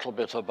now a little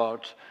bit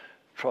about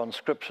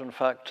transcription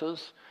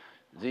factors.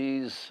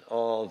 These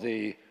are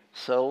the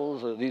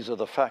cells, these are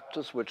the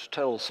factors which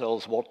tell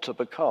cells what to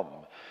become.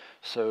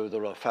 So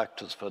there are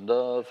factors for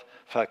nerve,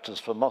 factors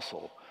for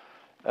muscle.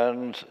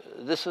 And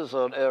this is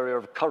an area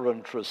of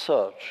current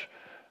research.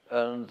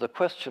 And the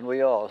question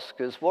we ask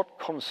is, what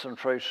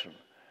concentration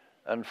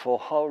and for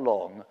how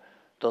long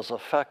does a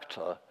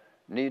factor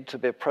need to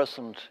be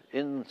present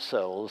in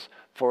cells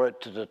for it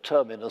to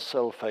determine a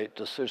cell fate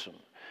decision?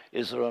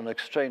 Is there an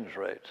exchange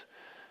rate?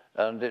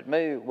 And it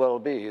may well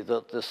be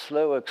that the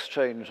slow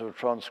exchange of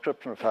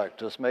transcription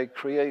factors may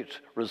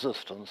create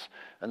resistance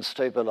and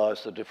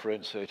stabilize the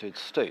differentiated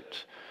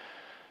state.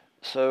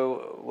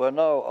 So we're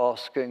now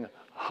asking,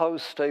 how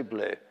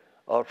stably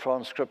are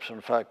transcription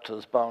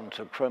factors bound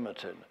to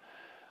chromatin?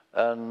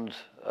 And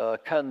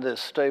can this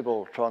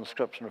stable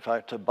transcription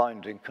factor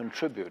binding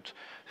contribute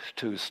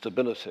to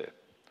stability?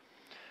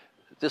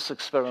 This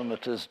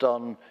experiment is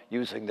done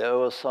using the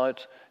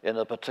oocyte in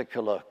a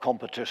particular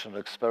competition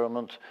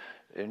experiment,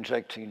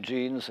 injecting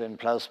genes in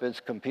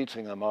plasmids,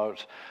 competing them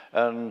out.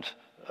 And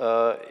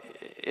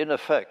in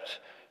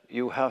effect,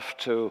 you have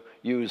to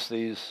use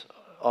these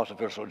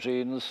artificial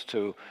genes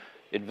to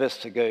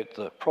investigate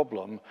the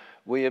problem.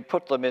 We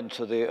put them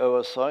into the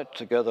oocyte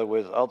together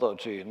with other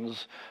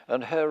genes,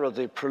 and here are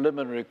the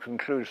preliminary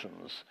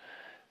conclusions.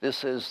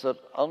 This is that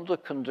under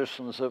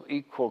conditions of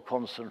equal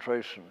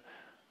concentration,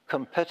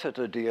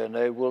 competitor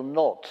DNA will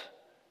not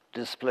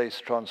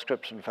displace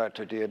transcription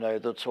factor DNA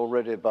that's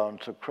already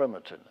bound to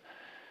chromatin.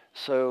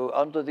 So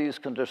under these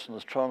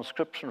conditions,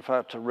 transcription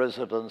factor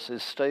residence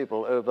is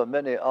stable over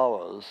many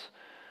hours,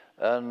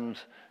 and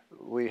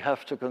we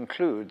have to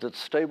conclude that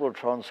stable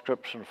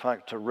transcription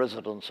factor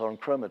residence on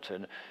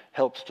chromatin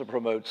helps to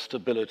promote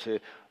stability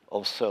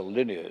of cell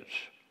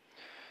lineage.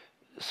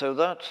 So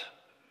that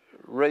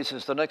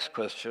raises the next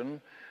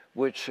question,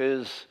 which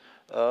is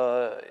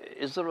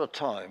there a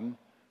time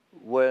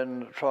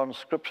when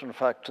transcription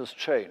factors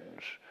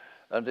change?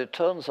 And it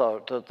turns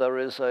out that there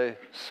is a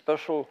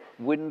special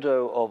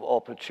window of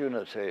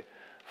opportunity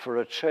for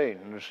a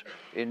change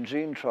in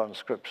gene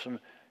transcription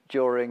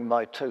during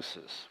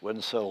mitosis,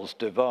 when cells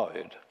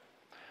divide.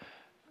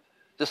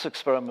 This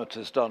experiment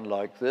is done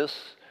like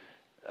this.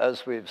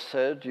 As we've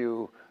said,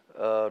 you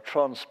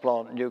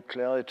transplant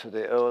nuclei to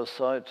the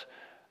oocyte,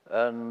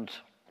 and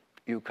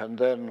you can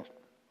then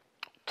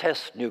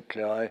test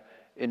nuclei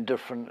in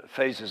different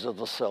phases of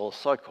the cell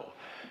cycle.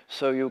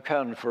 So you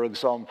can, for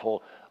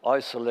example,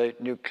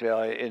 isolate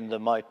nuclei in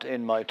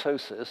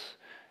mitosis.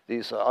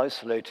 These are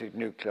isolated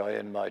nuclei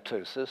in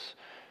mitosis.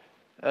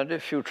 And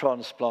if you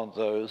transplant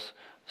those,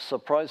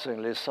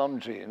 surprisingly, some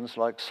genes,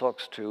 like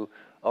SOX2,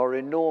 are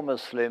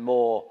enormously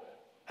more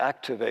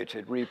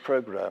activated,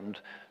 reprogrammed,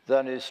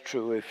 than is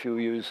true if you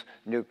use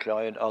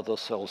nuclei in other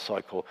cell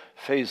cycle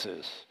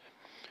phases.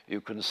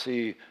 You can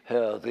see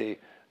here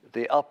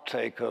the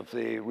uptake of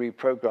the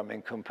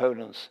reprogramming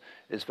components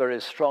is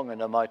very strong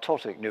in a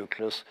mitotic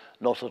nucleus,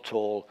 not at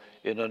all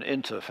in an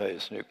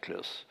interphase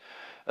nucleus.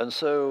 And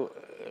so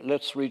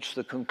let's reach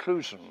the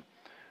conclusion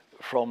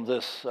from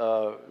this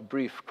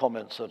brief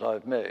comments that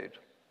I've made.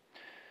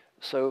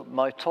 So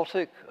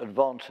mitotic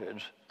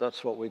advantage,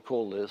 that's what we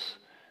call this,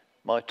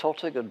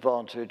 mitotic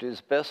advantage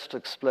is best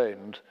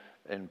explained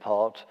in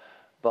part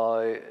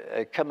by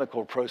a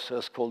chemical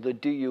process called the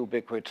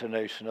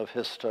deubiquitination of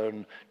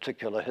histone,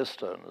 particular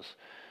histones.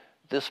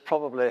 This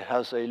probably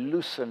has a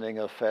loosening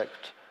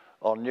effect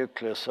on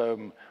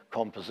nucleosome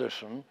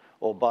composition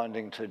or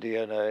binding to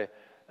DNA,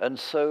 and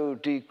so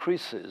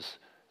decreases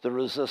the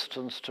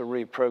resistance to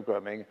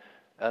reprogramming,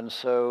 and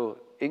so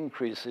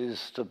increases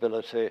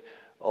stability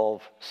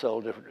of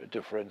cell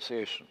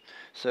differentiation.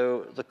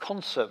 So the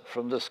concept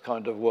from this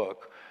kind of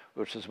work,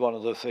 which is one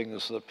of the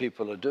things that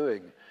people are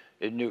doing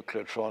in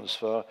nuclear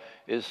transfer,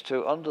 is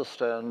to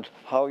understand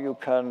how you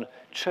can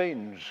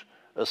change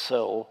a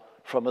cell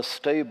from a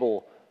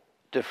stable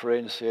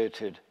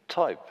differentiated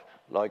type,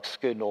 like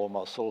skin or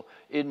muscle,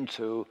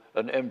 into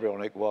an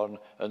embryonic one,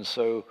 and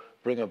so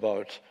bring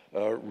about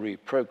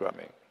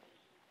reprogramming.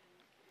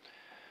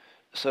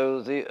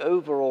 So the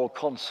overall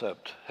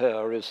concept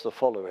here is the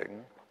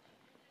following.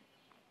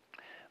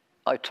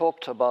 I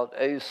talked about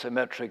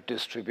asymmetric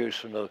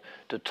distribution of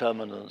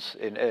determinants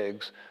in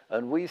eggs,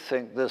 and we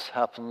think this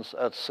happens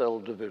at cell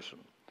division.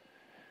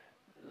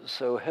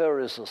 So here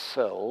is a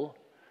cell,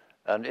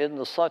 and in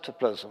the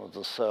cytoplasm of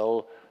the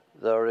cell,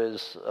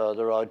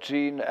 there are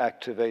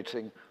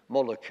gene-activating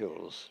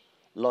molecules,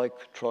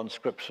 like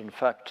transcription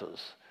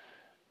factors.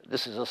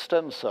 This is a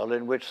stem cell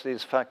in which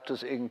these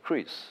factors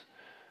increase,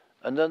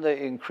 and then they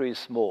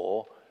increase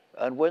more,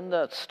 and when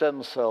that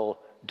stem cell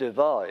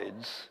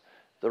divides,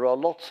 there are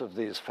lots of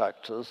these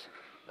factors,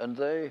 and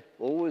they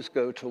always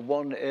go to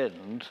one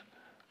end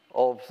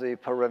of the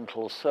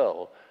parental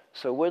cell.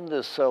 So when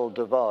this cell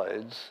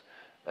divides,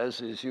 as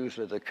is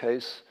usually the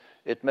case,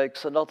 it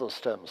makes another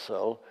stem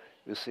cell.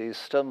 You see,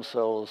 stem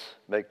cells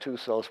make two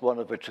cells, one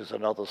of which is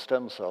another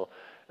stem cell,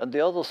 and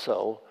the other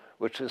cell,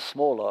 which is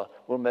smaller,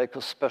 will make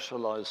a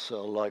specialized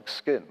cell like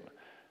skin.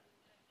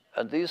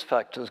 And these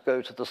factors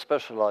go to the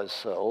specialized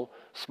cell,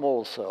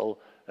 small cell,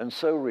 and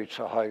so reach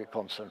a high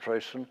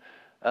concentration.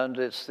 And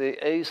it's the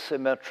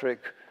asymmetric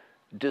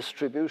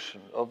distribution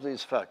of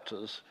these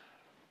factors,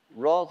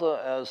 rather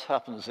as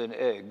happens in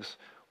eggs,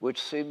 which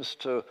seems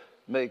to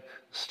make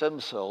stem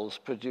cells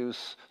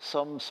produce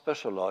some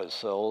specialized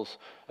cells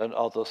and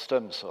other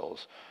stem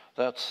cells.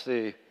 That's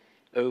the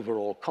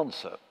overall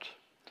concept.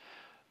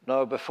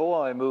 Now,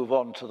 before I move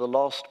on to the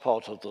last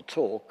part of the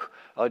talk,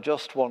 I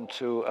just want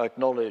to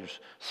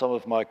acknowledge some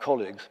of my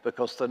colleagues,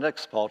 because the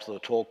next part of the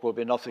talk will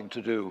be nothing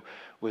to do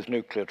with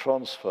nuclear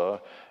transfer.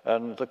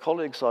 And the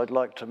colleagues I'd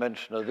like to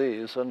mention are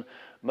these, and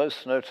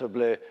most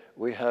notably,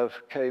 we have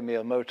Kei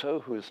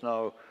Miyamoto, who is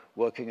now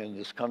working in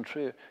this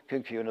country,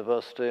 Kinki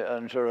University,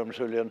 and Jerome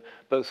Julien,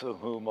 both of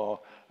whom are,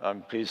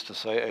 I'm pleased to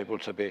say, able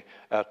to be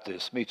at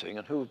this meeting,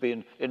 and who've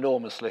been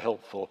enormously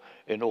helpful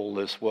in all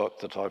this work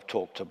that I've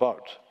talked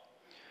about.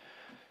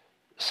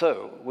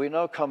 So we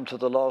now come to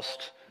the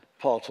last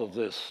part of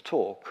this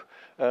talk,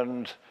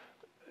 and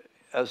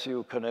as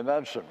you can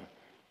imagine,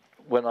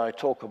 when I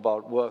talk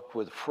about work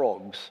with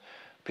frogs,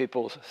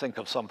 people think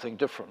of something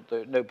different.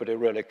 Nobody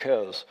really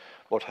cares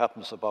what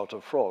happens about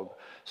a frog.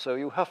 So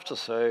you have to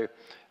say,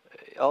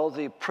 are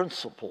the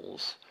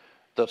principles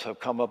that have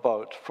come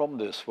about from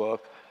this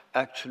work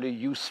actually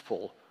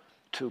useful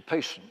to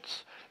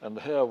patients? And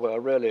here we're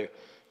really,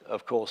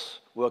 of course,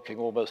 working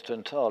almost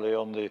entirely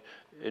on the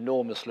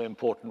enormously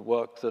important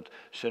work that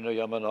Shinya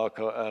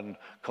Yamanaka and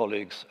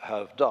colleagues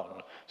have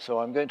done. So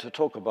I'm going to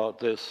talk about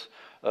this,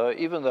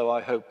 even though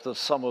I hope that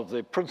some of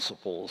the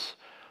principles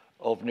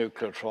of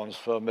nuclear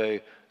transfer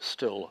may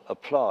still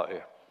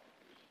apply.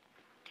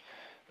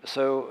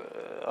 So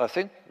I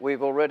think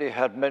we've already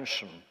had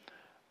mention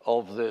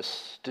of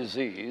this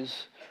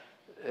disease.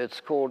 It's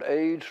called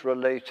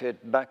age-related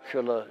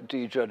macular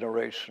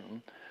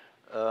degeneration,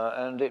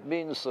 and it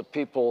means that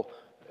people,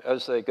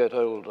 as they get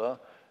older,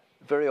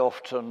 very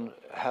often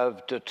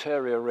have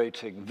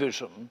deteriorating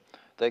vision.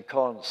 They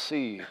can't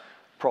see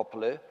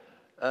properly,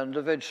 and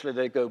eventually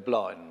they go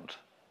blind.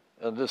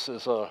 And this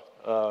is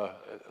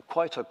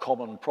quite a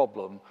common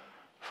problem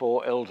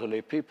for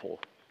elderly people.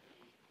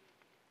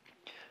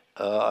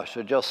 I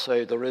should just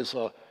say there is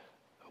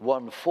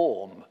one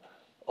form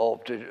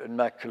of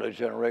macular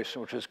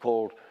degeneration which is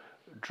called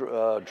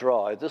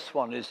dry. This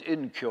one is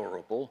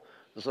incurable.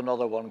 There's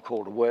another one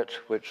called wet,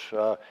 which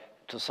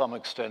to some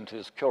extent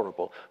is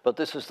curable. But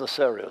this is the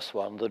serious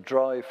one, the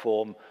dry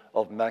form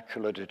of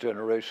macular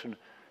degeneration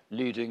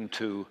leading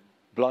to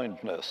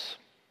blindness.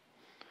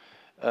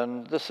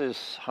 And this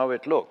is how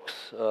it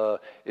looks.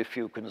 If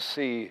you can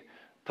see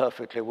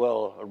perfectly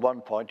well at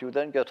one point, you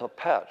then get a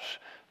patch,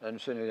 and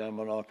Shinya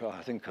Yamanaka,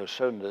 I think, has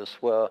shown this,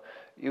 where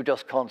you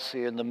just can't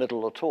see in the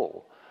middle at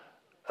all.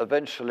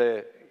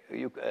 Eventually,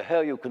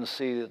 here you can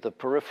see the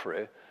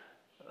periphery,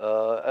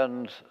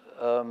 and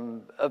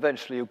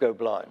eventually you go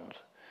blind.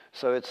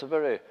 So it's a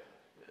very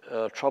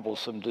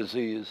troublesome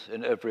disease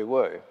in every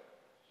way.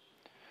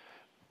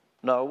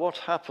 Now, what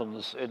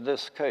happens in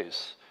this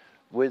case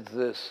with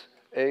this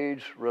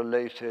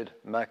age-related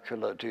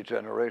macular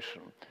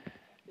degeneration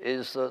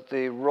is that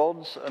the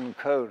rods and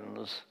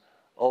cones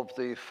of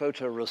the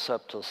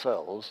photoreceptor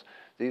cells,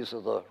 these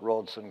are the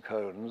rods and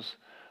cones,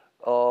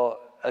 are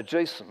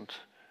adjacent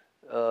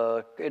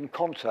in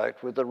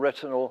contact with the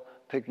retinal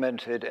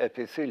pigmented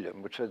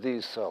epithelium, which are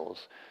these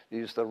cells.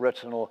 These are the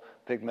retinal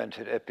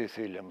pigmented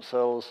epithelium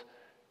cells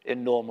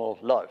in normal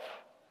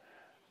life.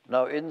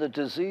 Now, in the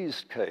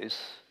diseased case,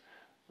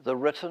 the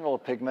retinal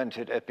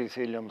pigmented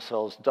epithelium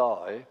cells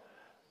die,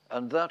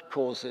 and that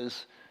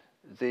causes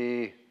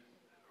the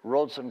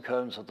rods and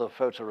cones of the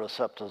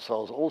photoreceptor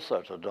cells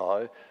also to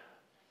die,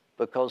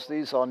 because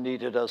these are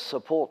needed as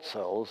support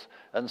cells,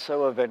 and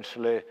so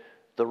eventually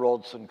the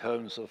rods and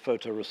cones of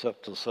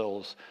photoreceptor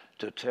cells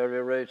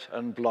deteriorate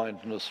and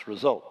blindness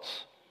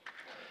results.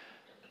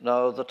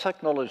 Now, the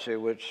technology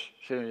which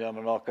Shinya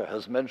Yamanaka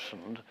has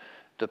mentioned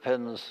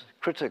depends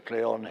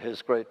critically on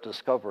his great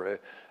discovery,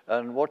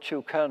 and what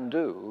you can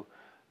do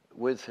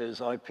with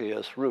his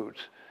IPS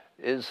route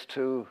is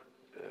to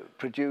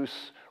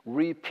produce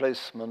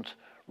replacement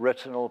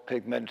retinal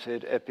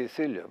pigmented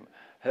epithelium.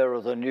 Here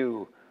are the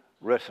new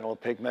retinal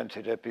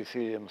pigmented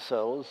epithelium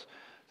cells.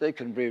 They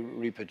can be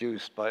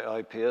reproduced by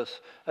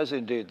IPS, as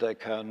indeed they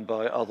can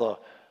by other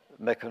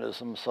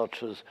mechanisms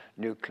such as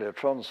nuclear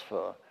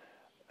transfer.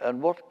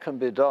 And what can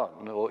be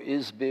done, or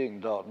is being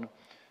done,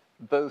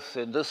 both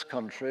in this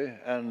country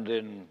and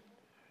in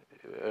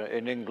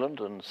England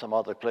and some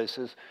other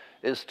places,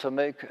 is to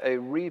make a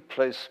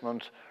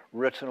replacement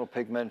retinal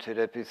pigmented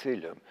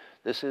epithelium.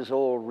 This is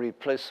all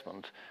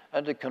replacement,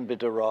 and it can be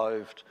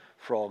derived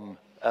from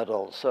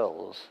adult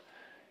cells.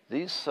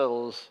 These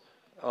cells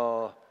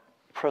are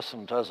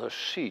present as a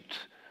sheet.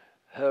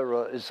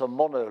 Here is a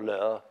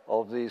monolayer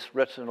of these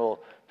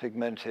retinal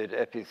pigmented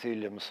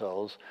epithelium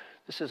cells.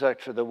 This is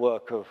actually the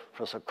work of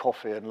Professor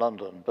Coffey in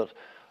London, but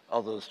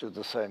others do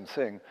the same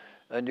thing.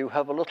 And you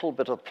have a little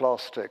bit of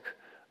plastic,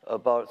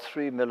 about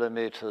 3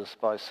 millimeters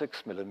by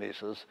 6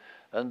 millimeters,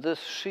 and this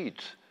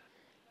sheet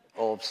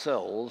of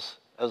cells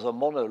as a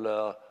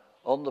monolayer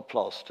on the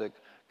plastic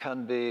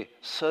can be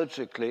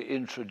surgically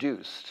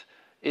introduced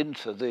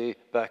into the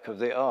back of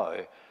the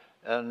eye.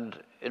 And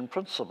in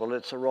principle,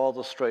 it's a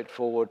rather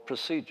straightforward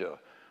procedure,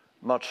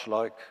 much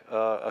like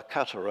a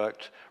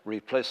cataract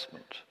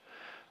replacement.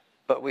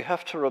 But we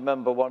have to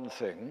remember one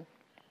thing,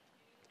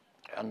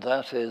 and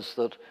that is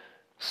that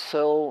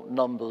cell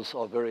numbers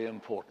are very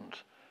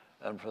important.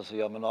 And Professor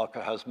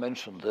Yamanaka has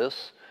mentioned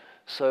this.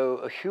 So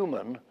a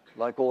human,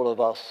 like all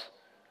of us,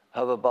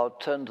 have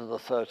about 10 to the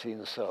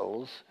 13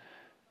 cells.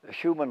 A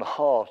human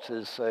heart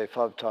is, say,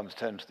 5 times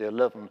 10 to the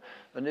 11.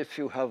 And if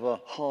you have a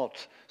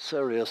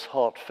serious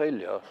heart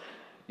failure,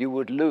 you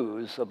would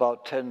lose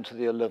about 10 to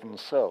the 11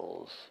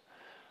 cells.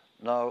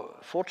 Now,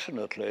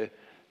 fortunately,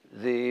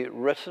 the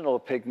retinal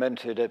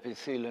pigmented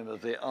epithelium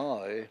of the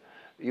eye,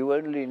 you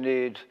only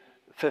need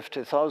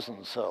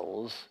 50,000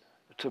 cells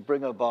to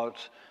bring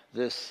about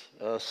this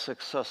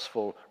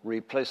successful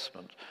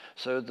replacement.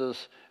 So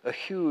there's a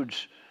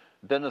huge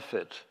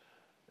benefit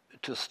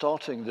to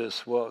starting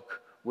this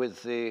work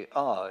with the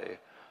eye,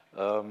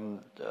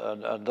 and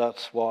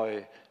that's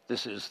why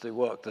this is the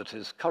work that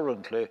is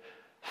currently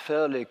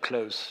fairly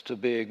close to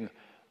being,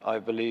 I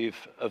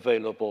believe,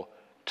 available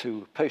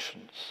to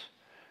patients.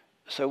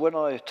 So when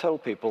I tell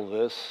people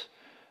this,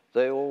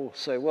 they all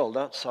say, well,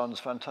 that sounds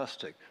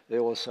fantastic. They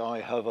all say,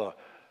 I have a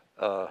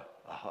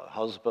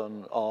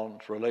husband,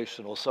 aunt,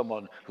 relation, or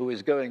someone who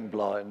is going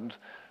blind,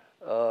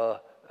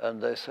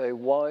 and they say,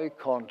 why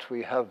can't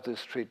we have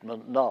this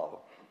treatment now?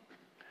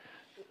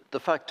 The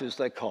fact is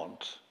they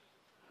can't.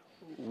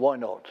 Why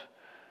not?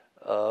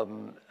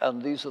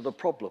 And these are the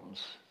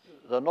problems.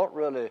 They're not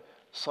really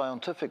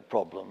scientific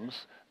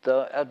problems,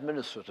 they're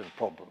administrative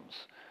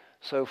problems.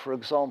 So, for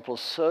example,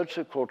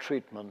 surgical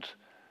treatment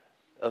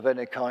of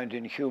any kind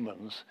in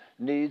humans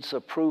needs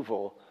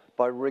approval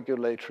by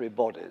regulatory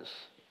bodies.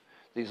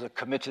 These are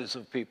committees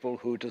of people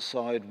who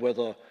decide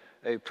whether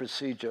a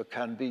procedure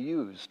can be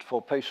used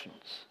for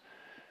patients.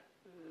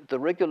 The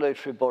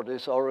regulatory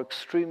bodies are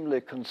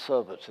extremely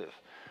conservative.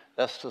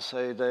 That's to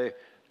say, they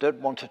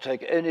don't want to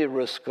take any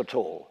risk at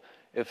all.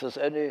 If there's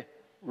any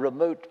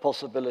remote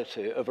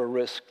possibility of a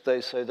risk,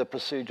 they say the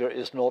procedure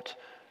is not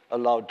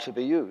allowed to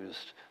be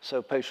used,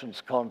 so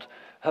patients can't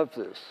have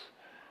this.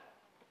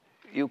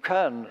 You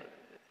can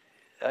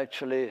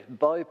actually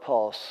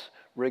bypass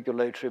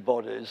regulatory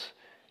bodies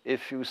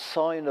if you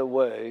sign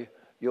away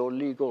your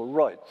legal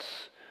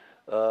rights.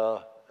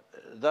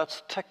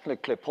 That's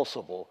technically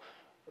possible,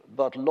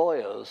 but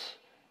lawyers,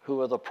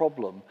 who are the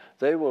problem,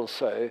 they will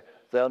say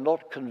they're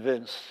not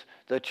convinced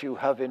that you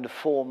have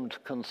informed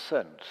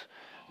consent.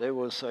 They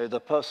will say,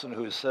 the person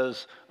who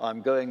says,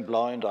 I'm going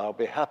blind, I'll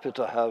be happy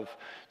to have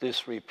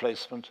this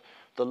replacement.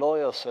 The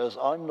lawyer says,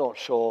 I'm not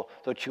sure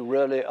that you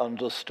really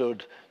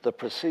understood the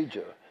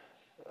procedure.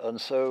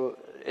 And so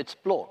it's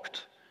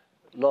blocked,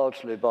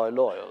 largely by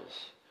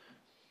lawyers.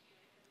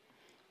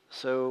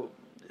 So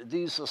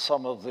these are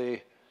some of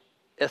the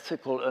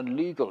ethical and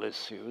legal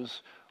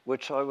issues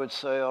which I would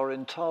say are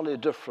entirely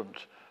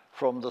different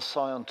from the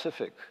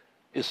scientific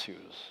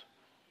issues.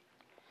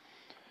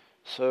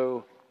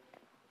 So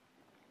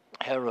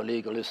here are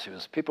legal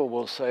issues. People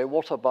will say,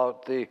 what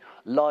about the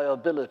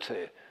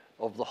liability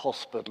of the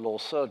hospital or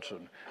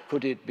surgeon?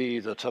 Could it be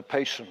that a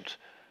patient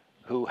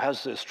who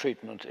has this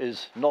treatment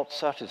is not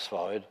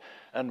satisfied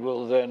and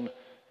will then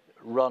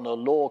run a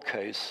law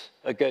case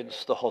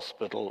against the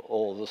hospital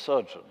or the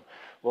surgeon?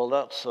 Well,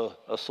 that's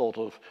a sort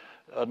of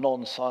a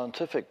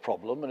non-scientific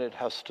problem, and it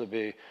has to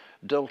be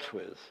dealt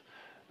with.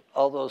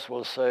 Others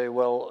will say,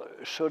 well,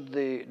 should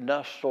the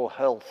National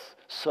Health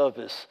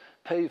Service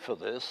pay for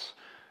this?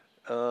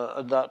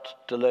 And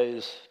that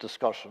delays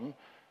discussion.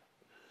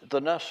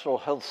 The National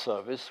Health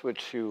Service,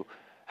 which you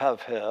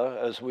have here,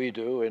 as we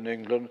do in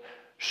England,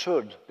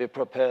 should be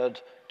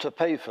prepared to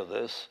pay for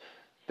this,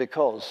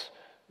 because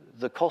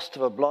the cost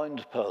of a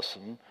blind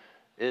person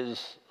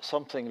is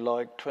something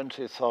like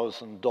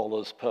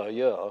 $20,000 per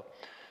year.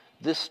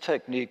 This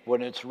technique,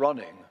 when it's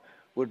running,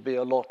 would be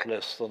a lot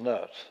less than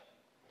that.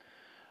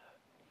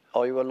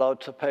 Are you allowed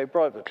to pay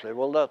privately?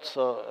 Well, that's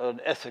an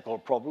ethical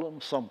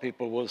problem. Some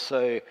people will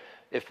say,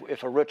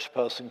 if a rich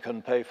person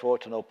can pay for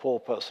it and a poor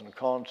person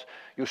can't,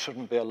 you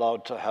shouldn't be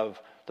allowed to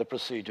have the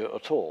procedure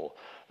at all.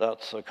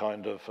 That's a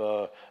kind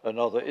of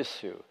another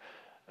issue.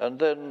 And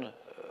then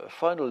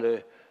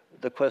finally,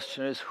 the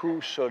question is, who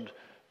should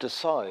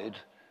decide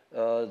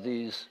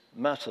these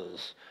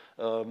matters?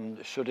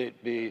 Should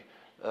it be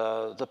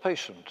the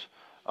patient?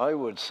 I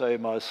would say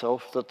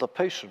myself that the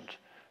patient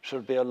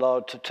should be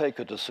allowed to take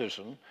a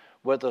decision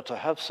whether to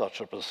have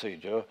such a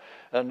procedure,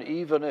 and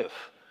even if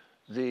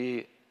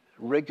the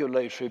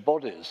regulatory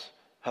bodies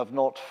have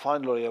not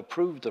finally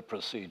approved the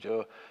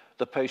procedure,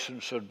 the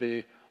patient should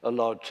be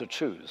allowed to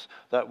choose.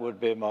 That would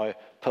be my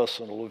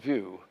personal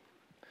view.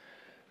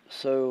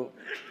 So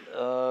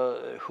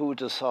who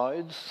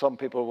decides? Some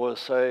people will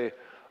say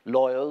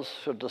lawyers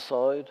should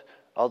decide,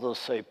 others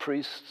say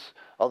priests,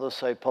 others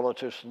say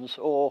politicians,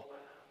 or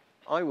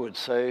I would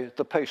say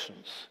the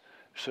patients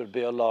should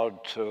be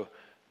allowed to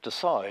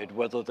decide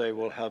whether they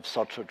will have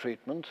such a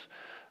treatment.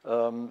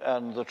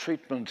 And the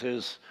treatment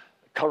is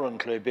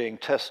currently being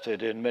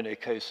tested in many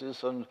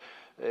cases, and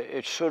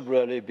it should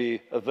really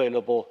be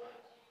available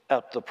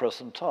at the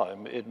present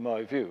time, in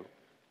my view.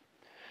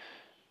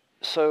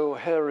 So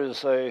here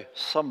is a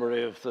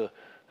summary of the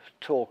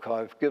talk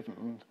I've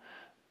given.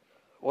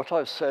 What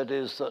I've said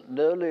is that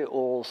nearly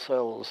all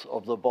cells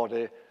of the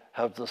body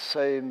have the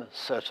same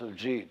set of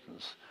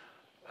genes.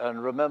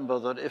 And remember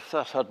that if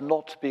that had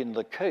not been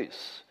the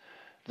case,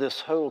 this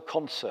whole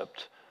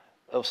concept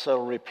of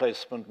cell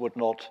replacement would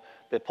not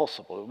be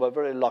possible. We're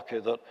very lucky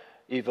that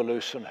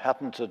evolution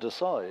happened to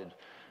decide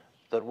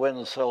that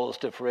when cells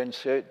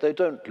differentiate, they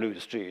don't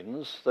lose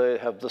genes, they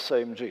have the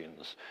same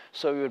genes.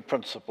 So in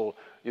principle,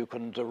 you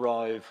can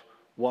derive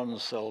one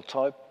cell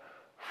type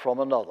from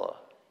another.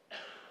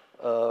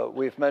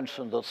 We've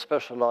mentioned that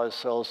specialized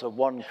cells of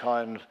one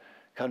kind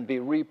can be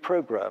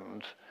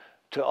reprogrammed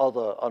to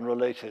other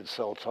unrelated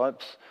cell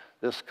types.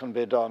 This can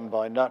be done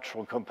by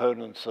natural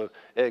components of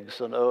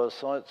eggs and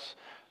oocytes,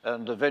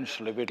 and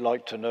eventually we'd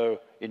like to know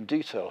in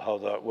detail how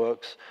that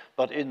works.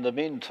 But in the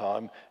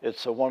meantime,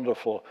 it's a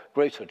wonderful,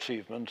 great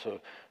achievement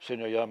of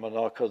Shinya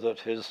Yamanaka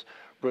that his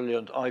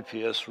brilliant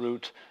iPS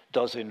route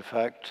does in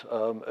fact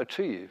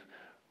achieve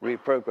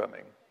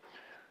reprogramming.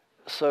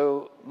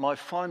 So my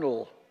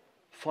final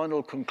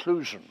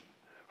conclusion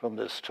from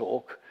this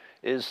talk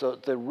is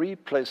that the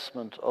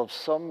replacement of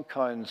some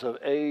kinds of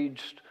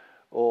aged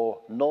or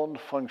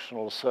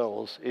non-functional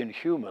cells in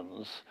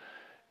humans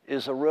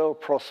is a real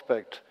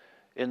prospect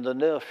in the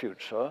near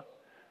future,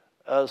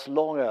 as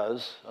long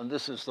as, and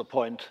this is the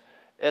point,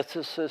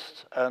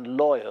 ethicists and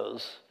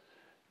lawyers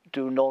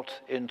do not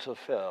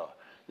interfere.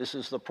 This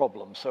is the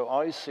problem. So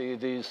I see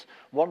these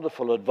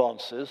wonderful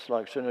advances,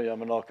 like Shinya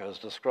Yamanaka has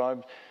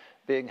described,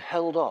 being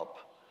held up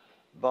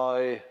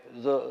by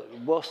the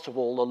worst of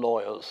all the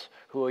lawyers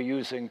who are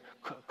using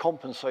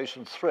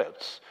compensation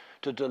threats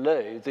to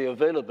delay the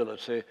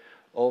availability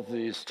of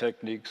these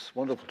techniques,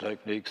 wonderful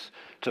techniques,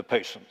 to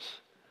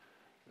patients.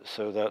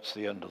 So that's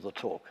the end of the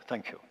talk.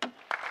 Thank you. Right,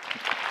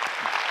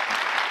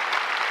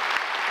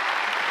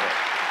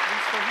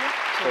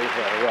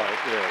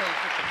 yes.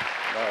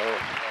 Now,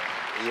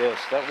 yes,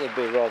 that would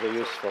be rather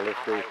useful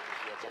if we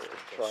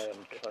try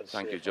and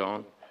Thank you,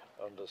 John.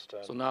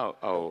 understand. So now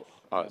our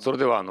それ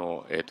では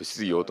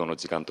質疑応答の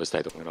時間とした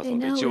いと思いますの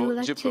で、一応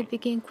10分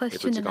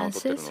時間を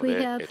取ってい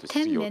るので、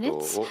質疑応答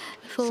を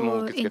質問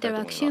を受け付けたいと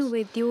思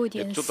いま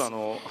す。ちょっ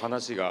と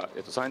話が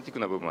サイエンティック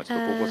な部分はちょっ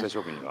と高校生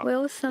諸君には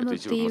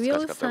一部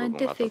難しかっ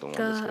た部分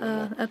が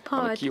あったと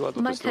思うんですけれども、キーワー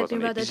ドとしてはそ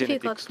のエピジェネ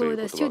ティクスという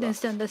言葉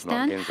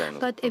が現在の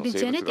生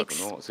物学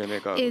の生命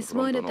科学のフ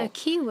ロントの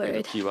キーワ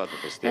ード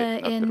としてなっ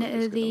てるん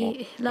ですけ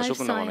ども、諸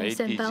君の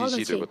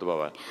ATGC という言葉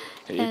は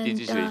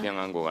ATGC で遺伝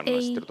暗号があるの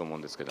は知ってると思う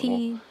んですけども、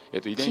遺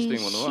伝子とい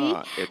うもの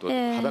は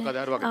裸で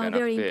あるわけではな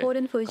くて、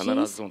必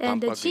ずそのタン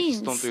パク質、ヒ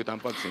ストンというタン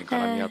パク質に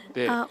絡み合っ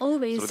て、そ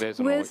れで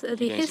その遺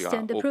伝子がオ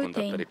ープン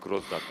だったりクロ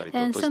ーズだったりと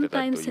閉じて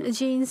たりと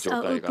いう状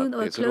態が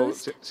あって、それを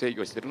制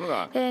御しているの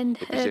がエ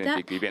ピジェネ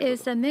ティックイベン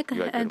トと言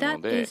われているも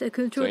ので、その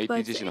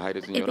ATGC の配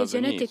列によらず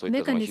にそうい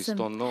ったそのヒス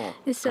トンの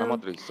絡まっ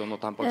ているヒストンの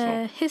タンパク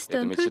質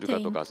のメチル化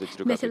とかアセチ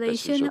ル化といった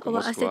侵食、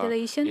もしくは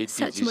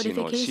ATGC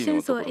の C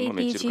のところの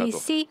メチル化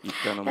といっ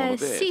たもので、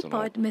そ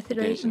の遺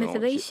伝子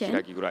の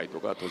開き具合と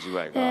か閉じ具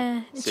合が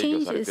制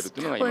御されていると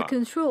いうのが今、生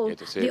物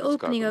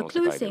学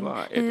の世界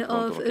で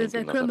はフ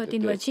ロントの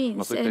研究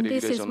なさっていて、そういったレギュレ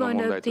ーションの問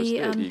題として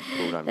リークプ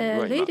ログラミング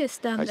は今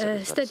解釈さ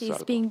れつつ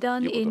あ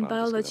るというこ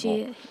となん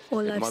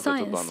ですけ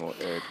ども、まずはち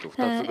ょっ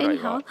と2つぐらい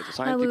は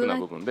サイエンティックな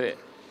部分で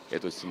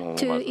質問をま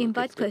ず受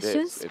け付け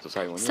て、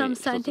最後に1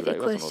つぐらい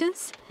はその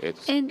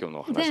今日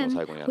の話の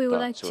最後にあっ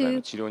た将来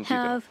の治療について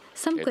の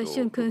some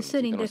question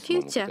concerning the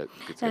future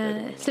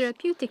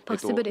therapeutic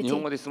日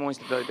本語 possibilities. で質問し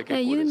ていただいて結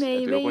構 You です。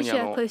 may 横 raise に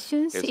your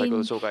questions 先ほど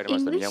in 紹介ありま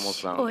した宮本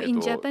English さん、 or in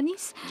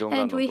Japanese, ジョン・ガ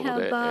ン and ドン we のとこ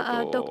ろ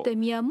have で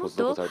Dr. ポス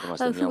ドク Miyamoto されてまし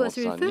た who 宮本 was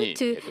さんに referred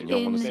to 日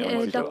本語の in 質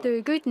問については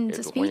Dr.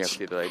 Gurdon's 翻訳し speech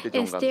ていただいてジ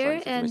ョン・ is ガンドンさん there, に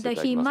説明 and していた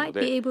だき he ますの might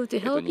be で、 able to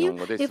日 help 本 you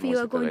語で質 if 問 you し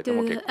are ていただ going いて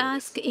も to 結構で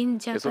ask in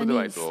す。それで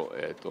は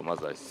Japanese. ま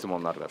ずは質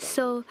問のある方、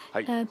 So は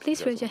い、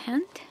 please raise your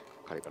hand.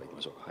 彼からいき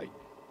ましょう。はい、 Rather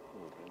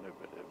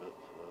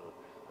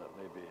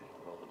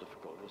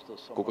difficult. Is there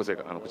someone 高校生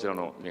からこちら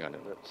のメガネ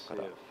の Let's see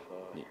方 if,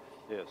 に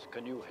yes,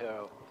 can you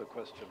hear the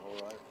question all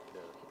right?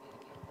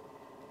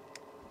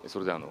 Yes. そ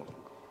れで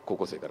高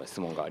校生から質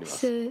問がありま So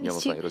す。宮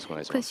本さんよろしくお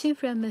願いします。 question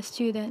from a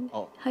student,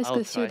 high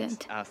school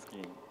student. Ask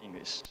in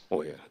English.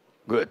 Oh yeah,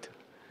 good.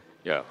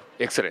 Yeah,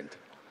 excellent.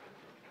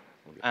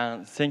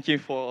 And thank you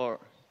for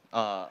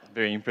a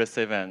very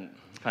impressive and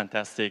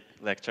fantastic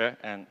lecture.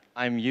 And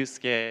I'm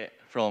Yusuke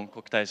from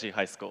Kokutaiji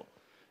High School,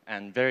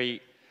 and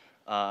very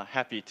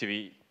happy to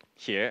be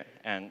here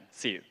and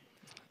see you.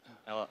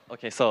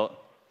 Okay, so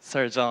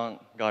Sir John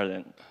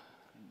Gurdon,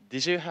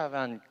 did you have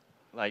an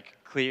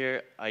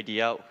clear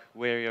idea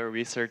where your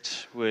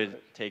research would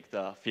take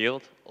the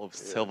field of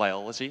cell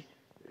biology?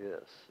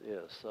 Yes,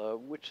 yes.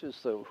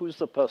 Who's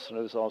the person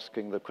who's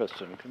asking the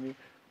question? Can you?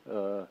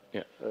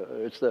 Yeah.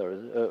 It's there.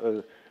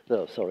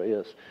 There. Sorry.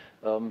 Yes.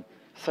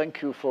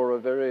 Thank you for a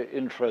very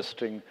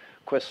interesting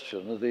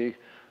question. The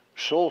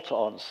short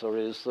answer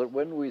is that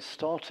when we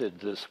started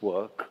this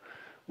work,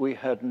 we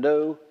had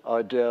no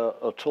idea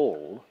at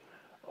all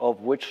of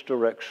which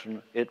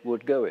direction it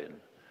would go in.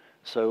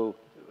 So,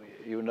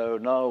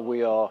 now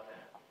we are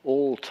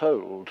all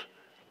told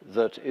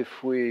that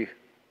if we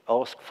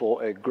ask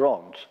for a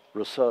grant,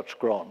 research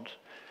grant,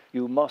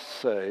 you must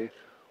say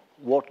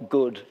what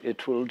good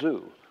it will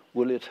do.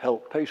 Will it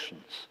help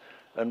patients?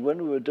 And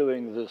when we were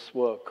doing this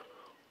work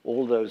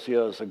all those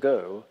years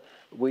ago,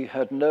 we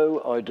had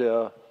no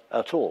idea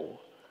at all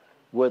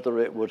whether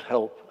it would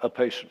help a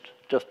patient,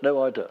 just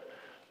no idea.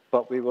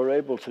 But we were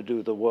able to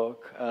do the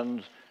work,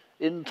 and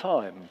in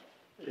time,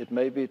 it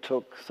maybe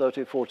took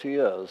 30, 40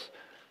 years,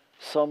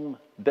 some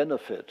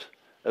benefit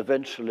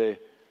eventually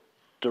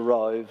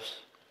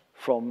derives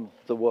from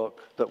the work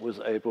that was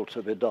able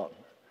to be done.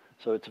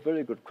 So it's a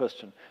very good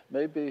question.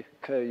 Maybe,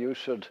 Kay, you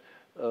should,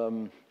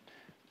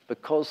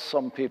 because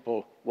some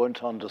people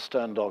won't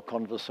understand our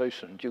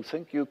conversation, do you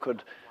think you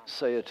could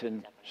say it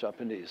in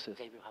Japanese?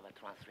 They will have a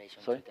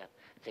translation. Sorry?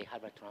 They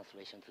have a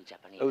translation to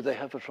Japanese. Oh, they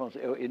have a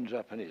translation in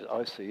Japanese.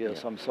 I see.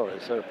 Yes, Yeah. I'm sorry.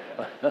 So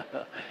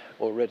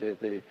already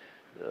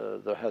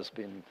there has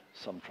been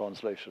some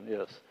translation.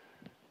 Yes.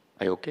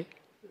 Are you okay?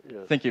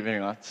 Yes. Thank you very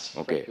much.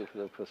 Okay. Thank you for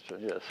the question.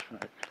 Yes.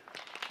 Right.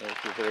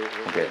 That's a very,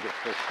 Okay. very good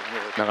question.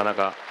 Yes. なかな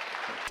か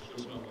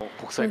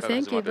国際 Well, から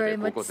始 thank ま you ってて very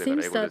高 much. 校生から英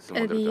Seems 語で that 質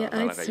問出るとはな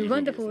かなか it's いい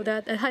雰囲気です wonderful ね。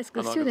 that a high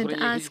school それ student にヘ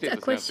ジ asked テ a ー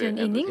トしなく question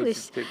て in ヘジ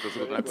English. テートす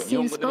ることな It く日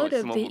本 seems 語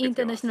でも part 質 of 問 the を受け付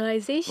けます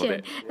internationalization. の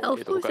で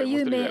Of course, 他にも you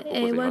う一人ぐらい may 高校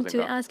生いま want せ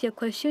ん to か。 ask your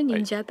question は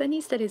in い。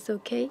 Japanese. That is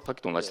okay. さっ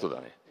きと同じ人だ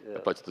ね。や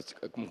っぱりちょっ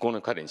とこ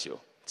の彼にしよう。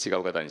違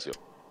う方にしよう。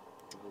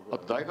あ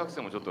と大学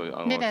生もちょっと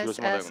Let 広 us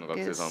島大学 ask の学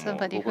生さんも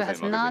somebody 高 who 校生 has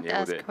に負 not けずに英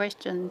語 asked で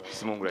question,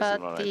 質問ぐらいして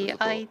もらわ but ないとちょっ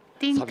I と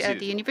think 寂しい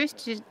the で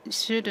す。 university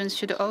students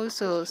should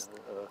also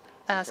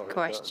ask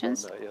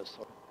questions. Yes.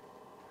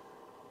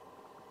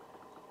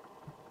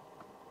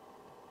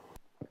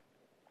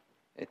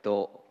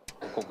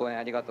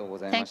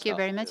 Thank you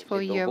very much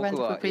for your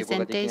wonderful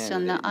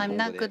presentation. I'm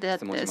not good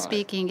at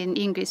speaking in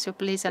English, so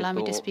please allow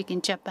me to speak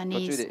in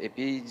Japanese.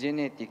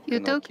 You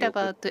talked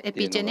about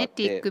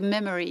epigenetic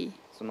memory.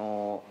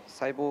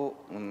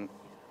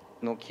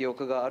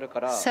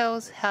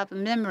 Cells have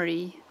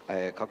memory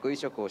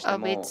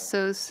of its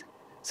source.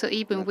 So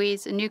even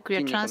with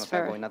nuclear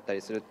transfer,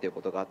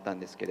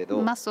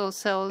 muscle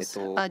cells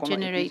are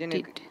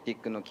generated.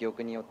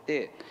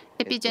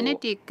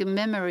 Epigenetic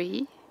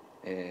memory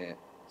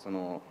そ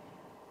の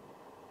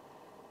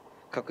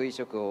核移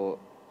植を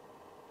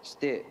し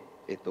て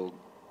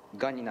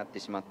がんになって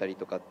しまったり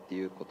とかって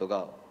いうこと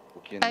が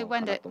起きるの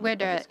かなと思っ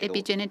たんですけど。I wonder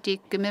whether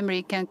epigenetic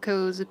memory can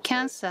cause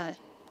cancer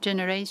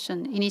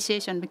generation,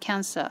 initiation of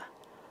cancer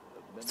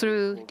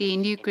through the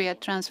nuclear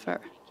transfer.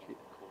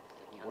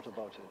 What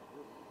about it?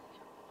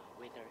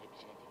 Whether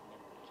epigenetic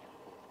memory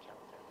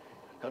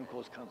Can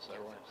cause cancer,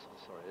 right?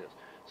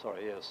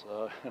 Sorry, yes.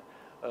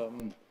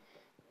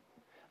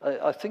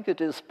 I think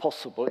it is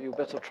possible. You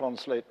better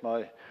translate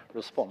my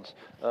response.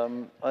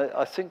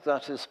 I think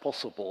that is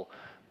possible,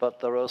 but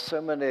there are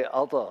so many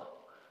other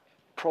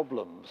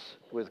problems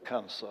with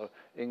cancer,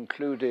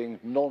 including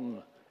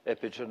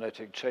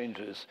non-epigenetic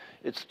changes.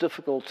 It's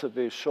difficult to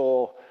be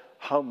sure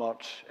how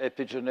much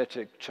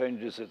epigenetic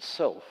changes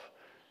itself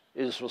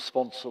is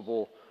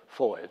responsible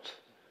for it.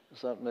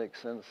 Does that make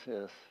sense?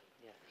 Yes.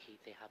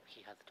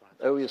 he has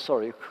translated. Oh, yeah,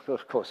 sorry,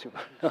 of course.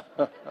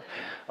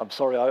 I'm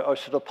sorry, I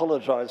should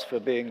apologize for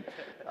being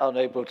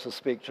unable to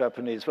speak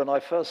Japanese. When I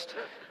first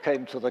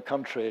came to the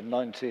country in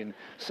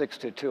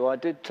 1962, I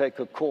did take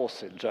a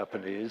course in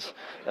Japanese,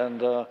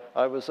 and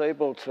I was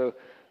able to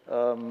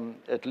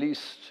at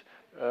least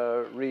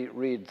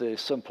read the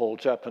simple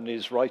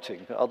Japanese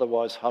writing.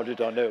 Otherwise, how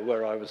did I know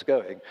where I was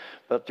going?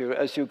 But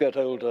as you get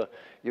older,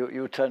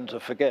 you tend to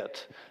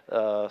forget.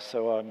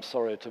 So I'm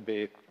sorry to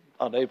be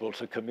unable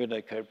to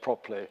communicate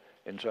properly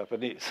in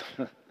Japanese.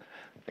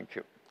 Thank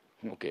you.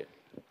 Okay.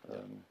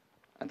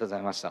 ありがとうござ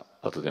いました。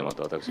後でま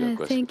た私が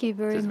詳し Thank you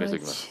く very 説明してお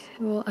きま much. す。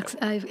 Well,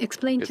 I've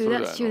explained で to それ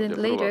で that は student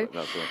フロア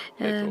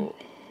later.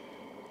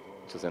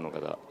 女性の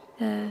方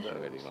お願い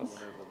できま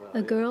す。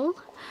 A girl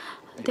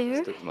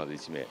there. まず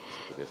1名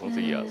そこでその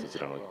次はそち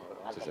らの女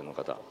性の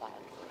方。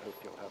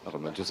なんか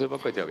今女性ばっ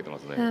かり手を挙げてま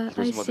すね。 I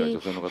広島では see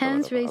女性の方が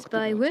hands raised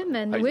by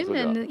women. はい、それで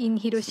は Women in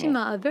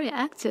Hiroshima are very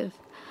active,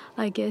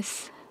 I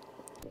guess.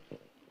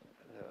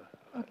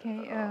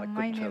 Okay, I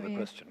my couldn't hear the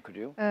name is question. Could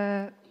you?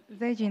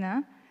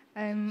 Zejina.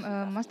 I'm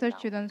a master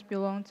student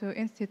belong to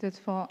Institute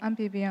for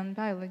Amphibian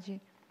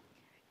Biology.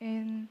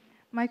 And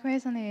my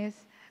question is,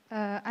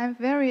 I'm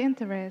very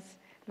interested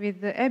with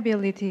the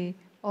ability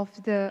of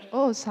the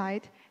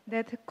oocyte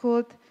that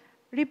could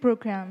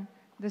reprogram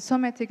the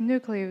somatic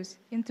nucleus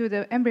into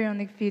the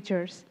embryonic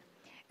features.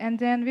 And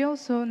then we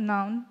also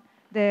know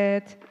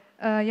that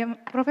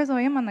Professor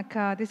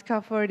Yamanaka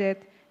discovered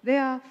that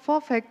there are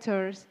 4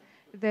 factors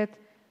that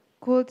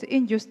could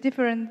induce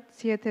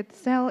differentiated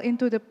cell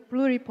into the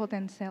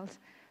pluripotent cells.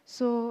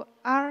 So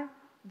are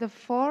the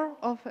 4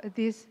 of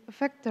these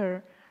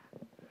factors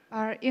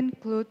are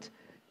included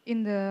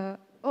in the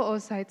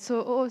oocyte?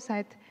 So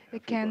oocyte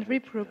can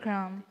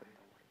reprogram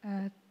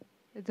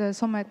the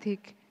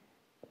somatic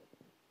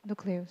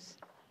nucleus.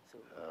 So,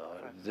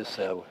 This,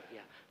 yeah,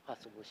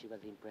 first of all, she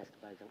was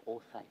impressed by the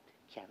oocyte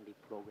can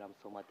reprogram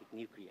somatic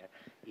nuclear.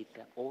 Is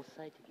the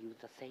oocyte use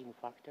the same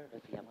factor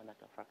as the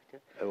Yamanaka factor?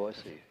 oh, I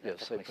see. Yes, That's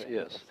the same, question.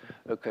 yes.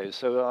 Okay,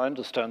 so I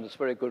understand. It's a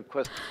very good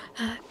question.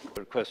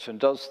 Good question.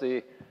 Does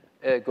the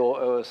egg or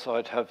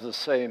oocyte have the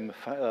same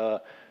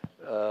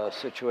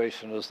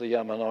situation as the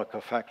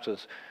Yamanaka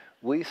factors?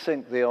 We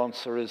think the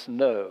answer is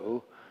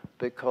no,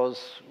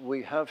 because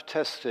we have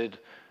tested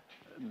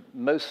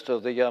most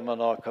of the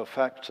Yamanaka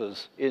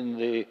factors in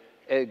the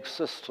egg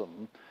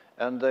system,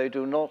 and they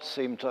do not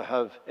seem to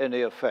have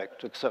any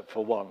effect except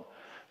for one.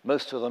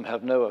 Most of them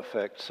have no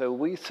effect. So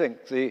we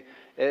think the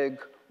egg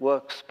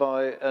works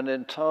by an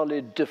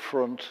entirely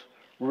different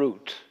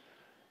route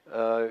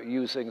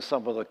using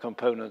some of the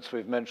components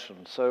we've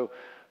mentioned. So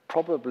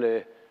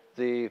probably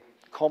the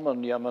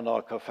common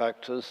Yamanaka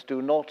factors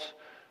do not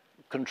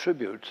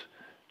contribute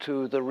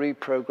to the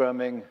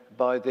reprogramming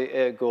by the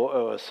egg or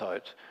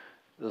oocyte.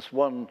 There's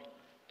one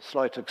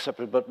slight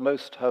exception, but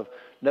most have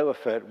no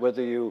effect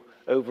whether you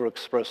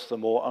overexpress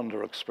them or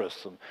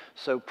underexpress them.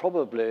 So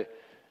probably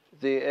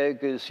the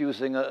egg is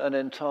using an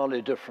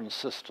entirely different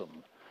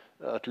system.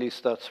 At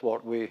least that's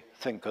what we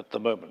think at the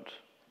moment.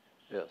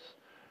 Yes.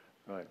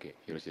 Right. Okay,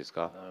 よろしいです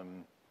か。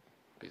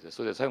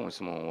それで最後の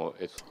質問を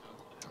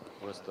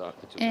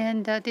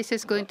And this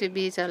is going to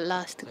be the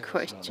last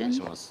question.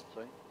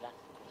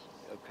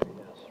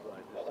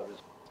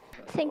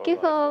 Thank you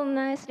for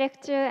nice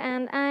lecture,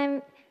 and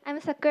I'm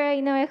Sakura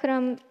Inoue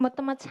from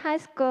Motomachi High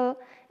School,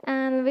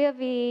 and will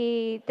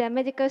be the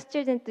medical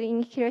student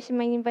in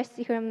Hiroshima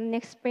University from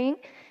next spring.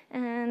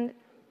 And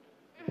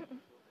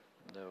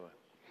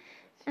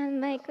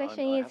my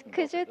question is,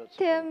 could you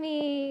tell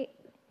me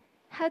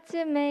how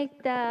to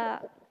make the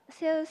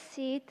cell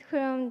sheet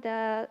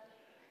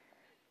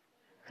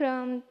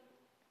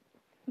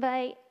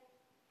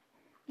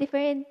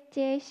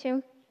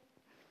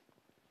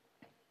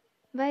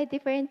by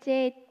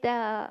differentiate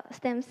the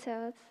stem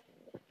cells?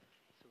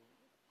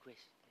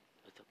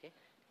 It's okay.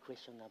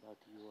 Question about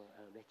your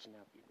retina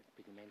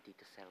pigmented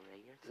cell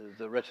layers.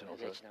 The retinal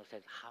cells.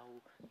 How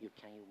you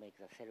make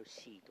the cell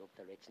sheet of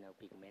the retinal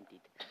pigmented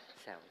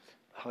cells?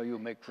 How you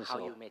make the cell?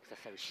 How you make the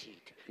cell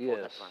sheet for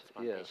the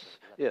transplantation?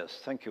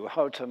 Yes, thank you.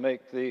 How to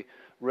make the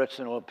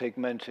retinal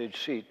pigmented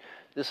sheet.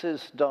 This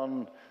is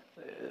done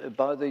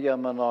by the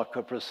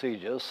Yamanaka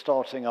procedure,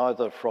 starting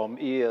either from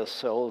ES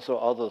cells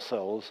or other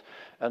cells,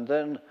 and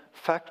then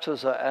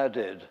factors are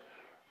added.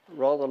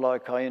 Rather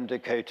like I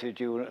indicated,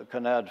 you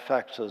can add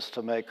factors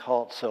to make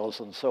heart cells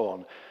and so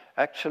on.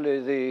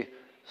 Actually, the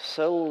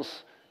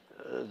cells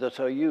that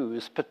are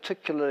used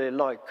particularly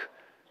like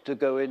to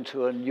go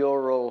into a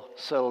neural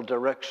cell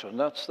direction.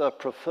 That's their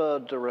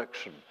preferred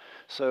direction.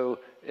 So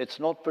it's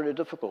not very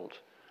difficult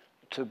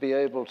to be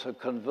able to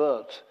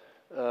convert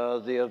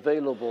the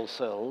available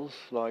cells,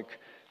 like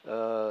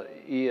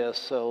ES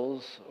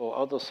cells or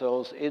other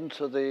cells,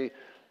 into the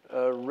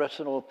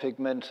retinal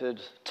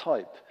pigmented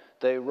type.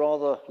 They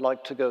rather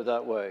like to go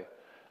that way.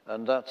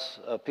 And that's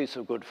a piece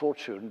of good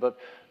fortune. But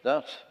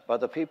that, by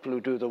the people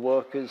who do the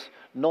work, is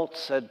not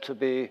said to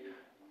be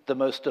the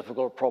most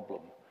difficult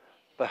problem.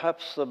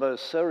 Perhaps the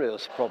most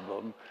serious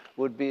problem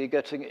would be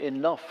getting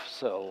enough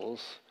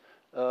cells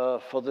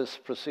for this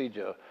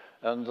procedure.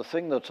 And the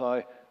thing that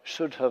I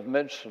should have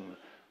mentioned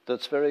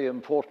that's very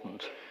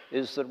important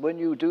is that when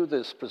you do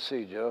this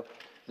procedure,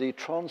 the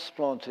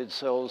transplanted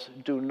cells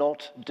do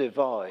not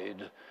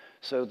divide.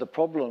 So the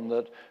problem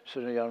that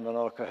Shinya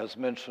Yamanaka has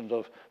mentioned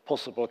of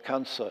possible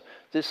cancer,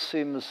 this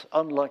seems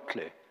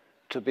unlikely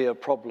to be a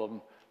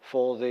problem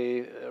for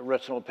the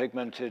retinal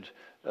pigmented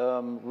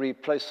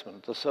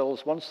replacement. The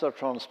cells, once they're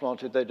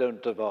transplanted, they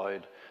don't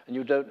divide, and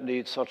you don't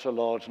need such a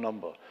large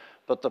number.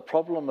 But the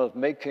problem of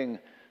making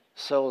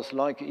cells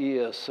like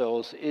ES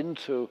cells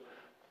into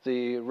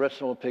the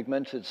retinal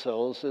pigmented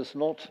cells is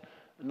not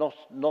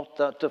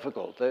that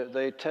difficult.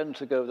 They tend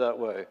to go that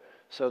way.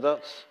 So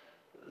that's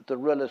the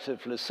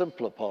relatively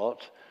simpler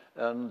part,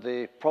 and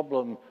the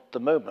problem at the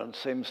moment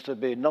seems to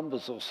be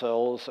numbers of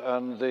cells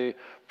and the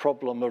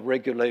problem of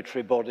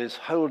regulatory bodies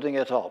holding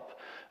it up.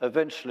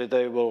 Eventually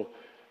they will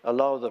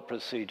allow the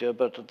procedure,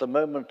 but at the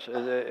moment,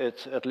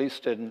 it's at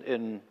least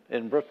in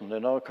Britain,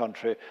 in our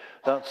country,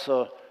 that's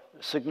a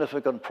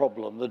significant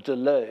problem, the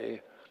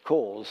delay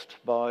caused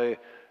by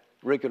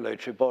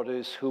regulatory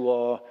bodies who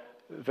are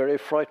very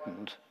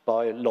frightened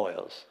by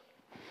lawyers.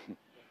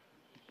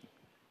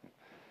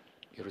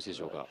 よろしいで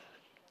しょうか。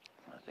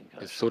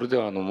それで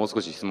はもう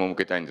少し質問を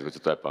受けたいんですが、ちょ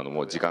っとやっぱ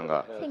もう時間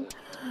が。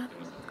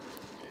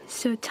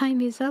So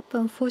time is up,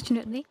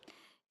 unfortunately.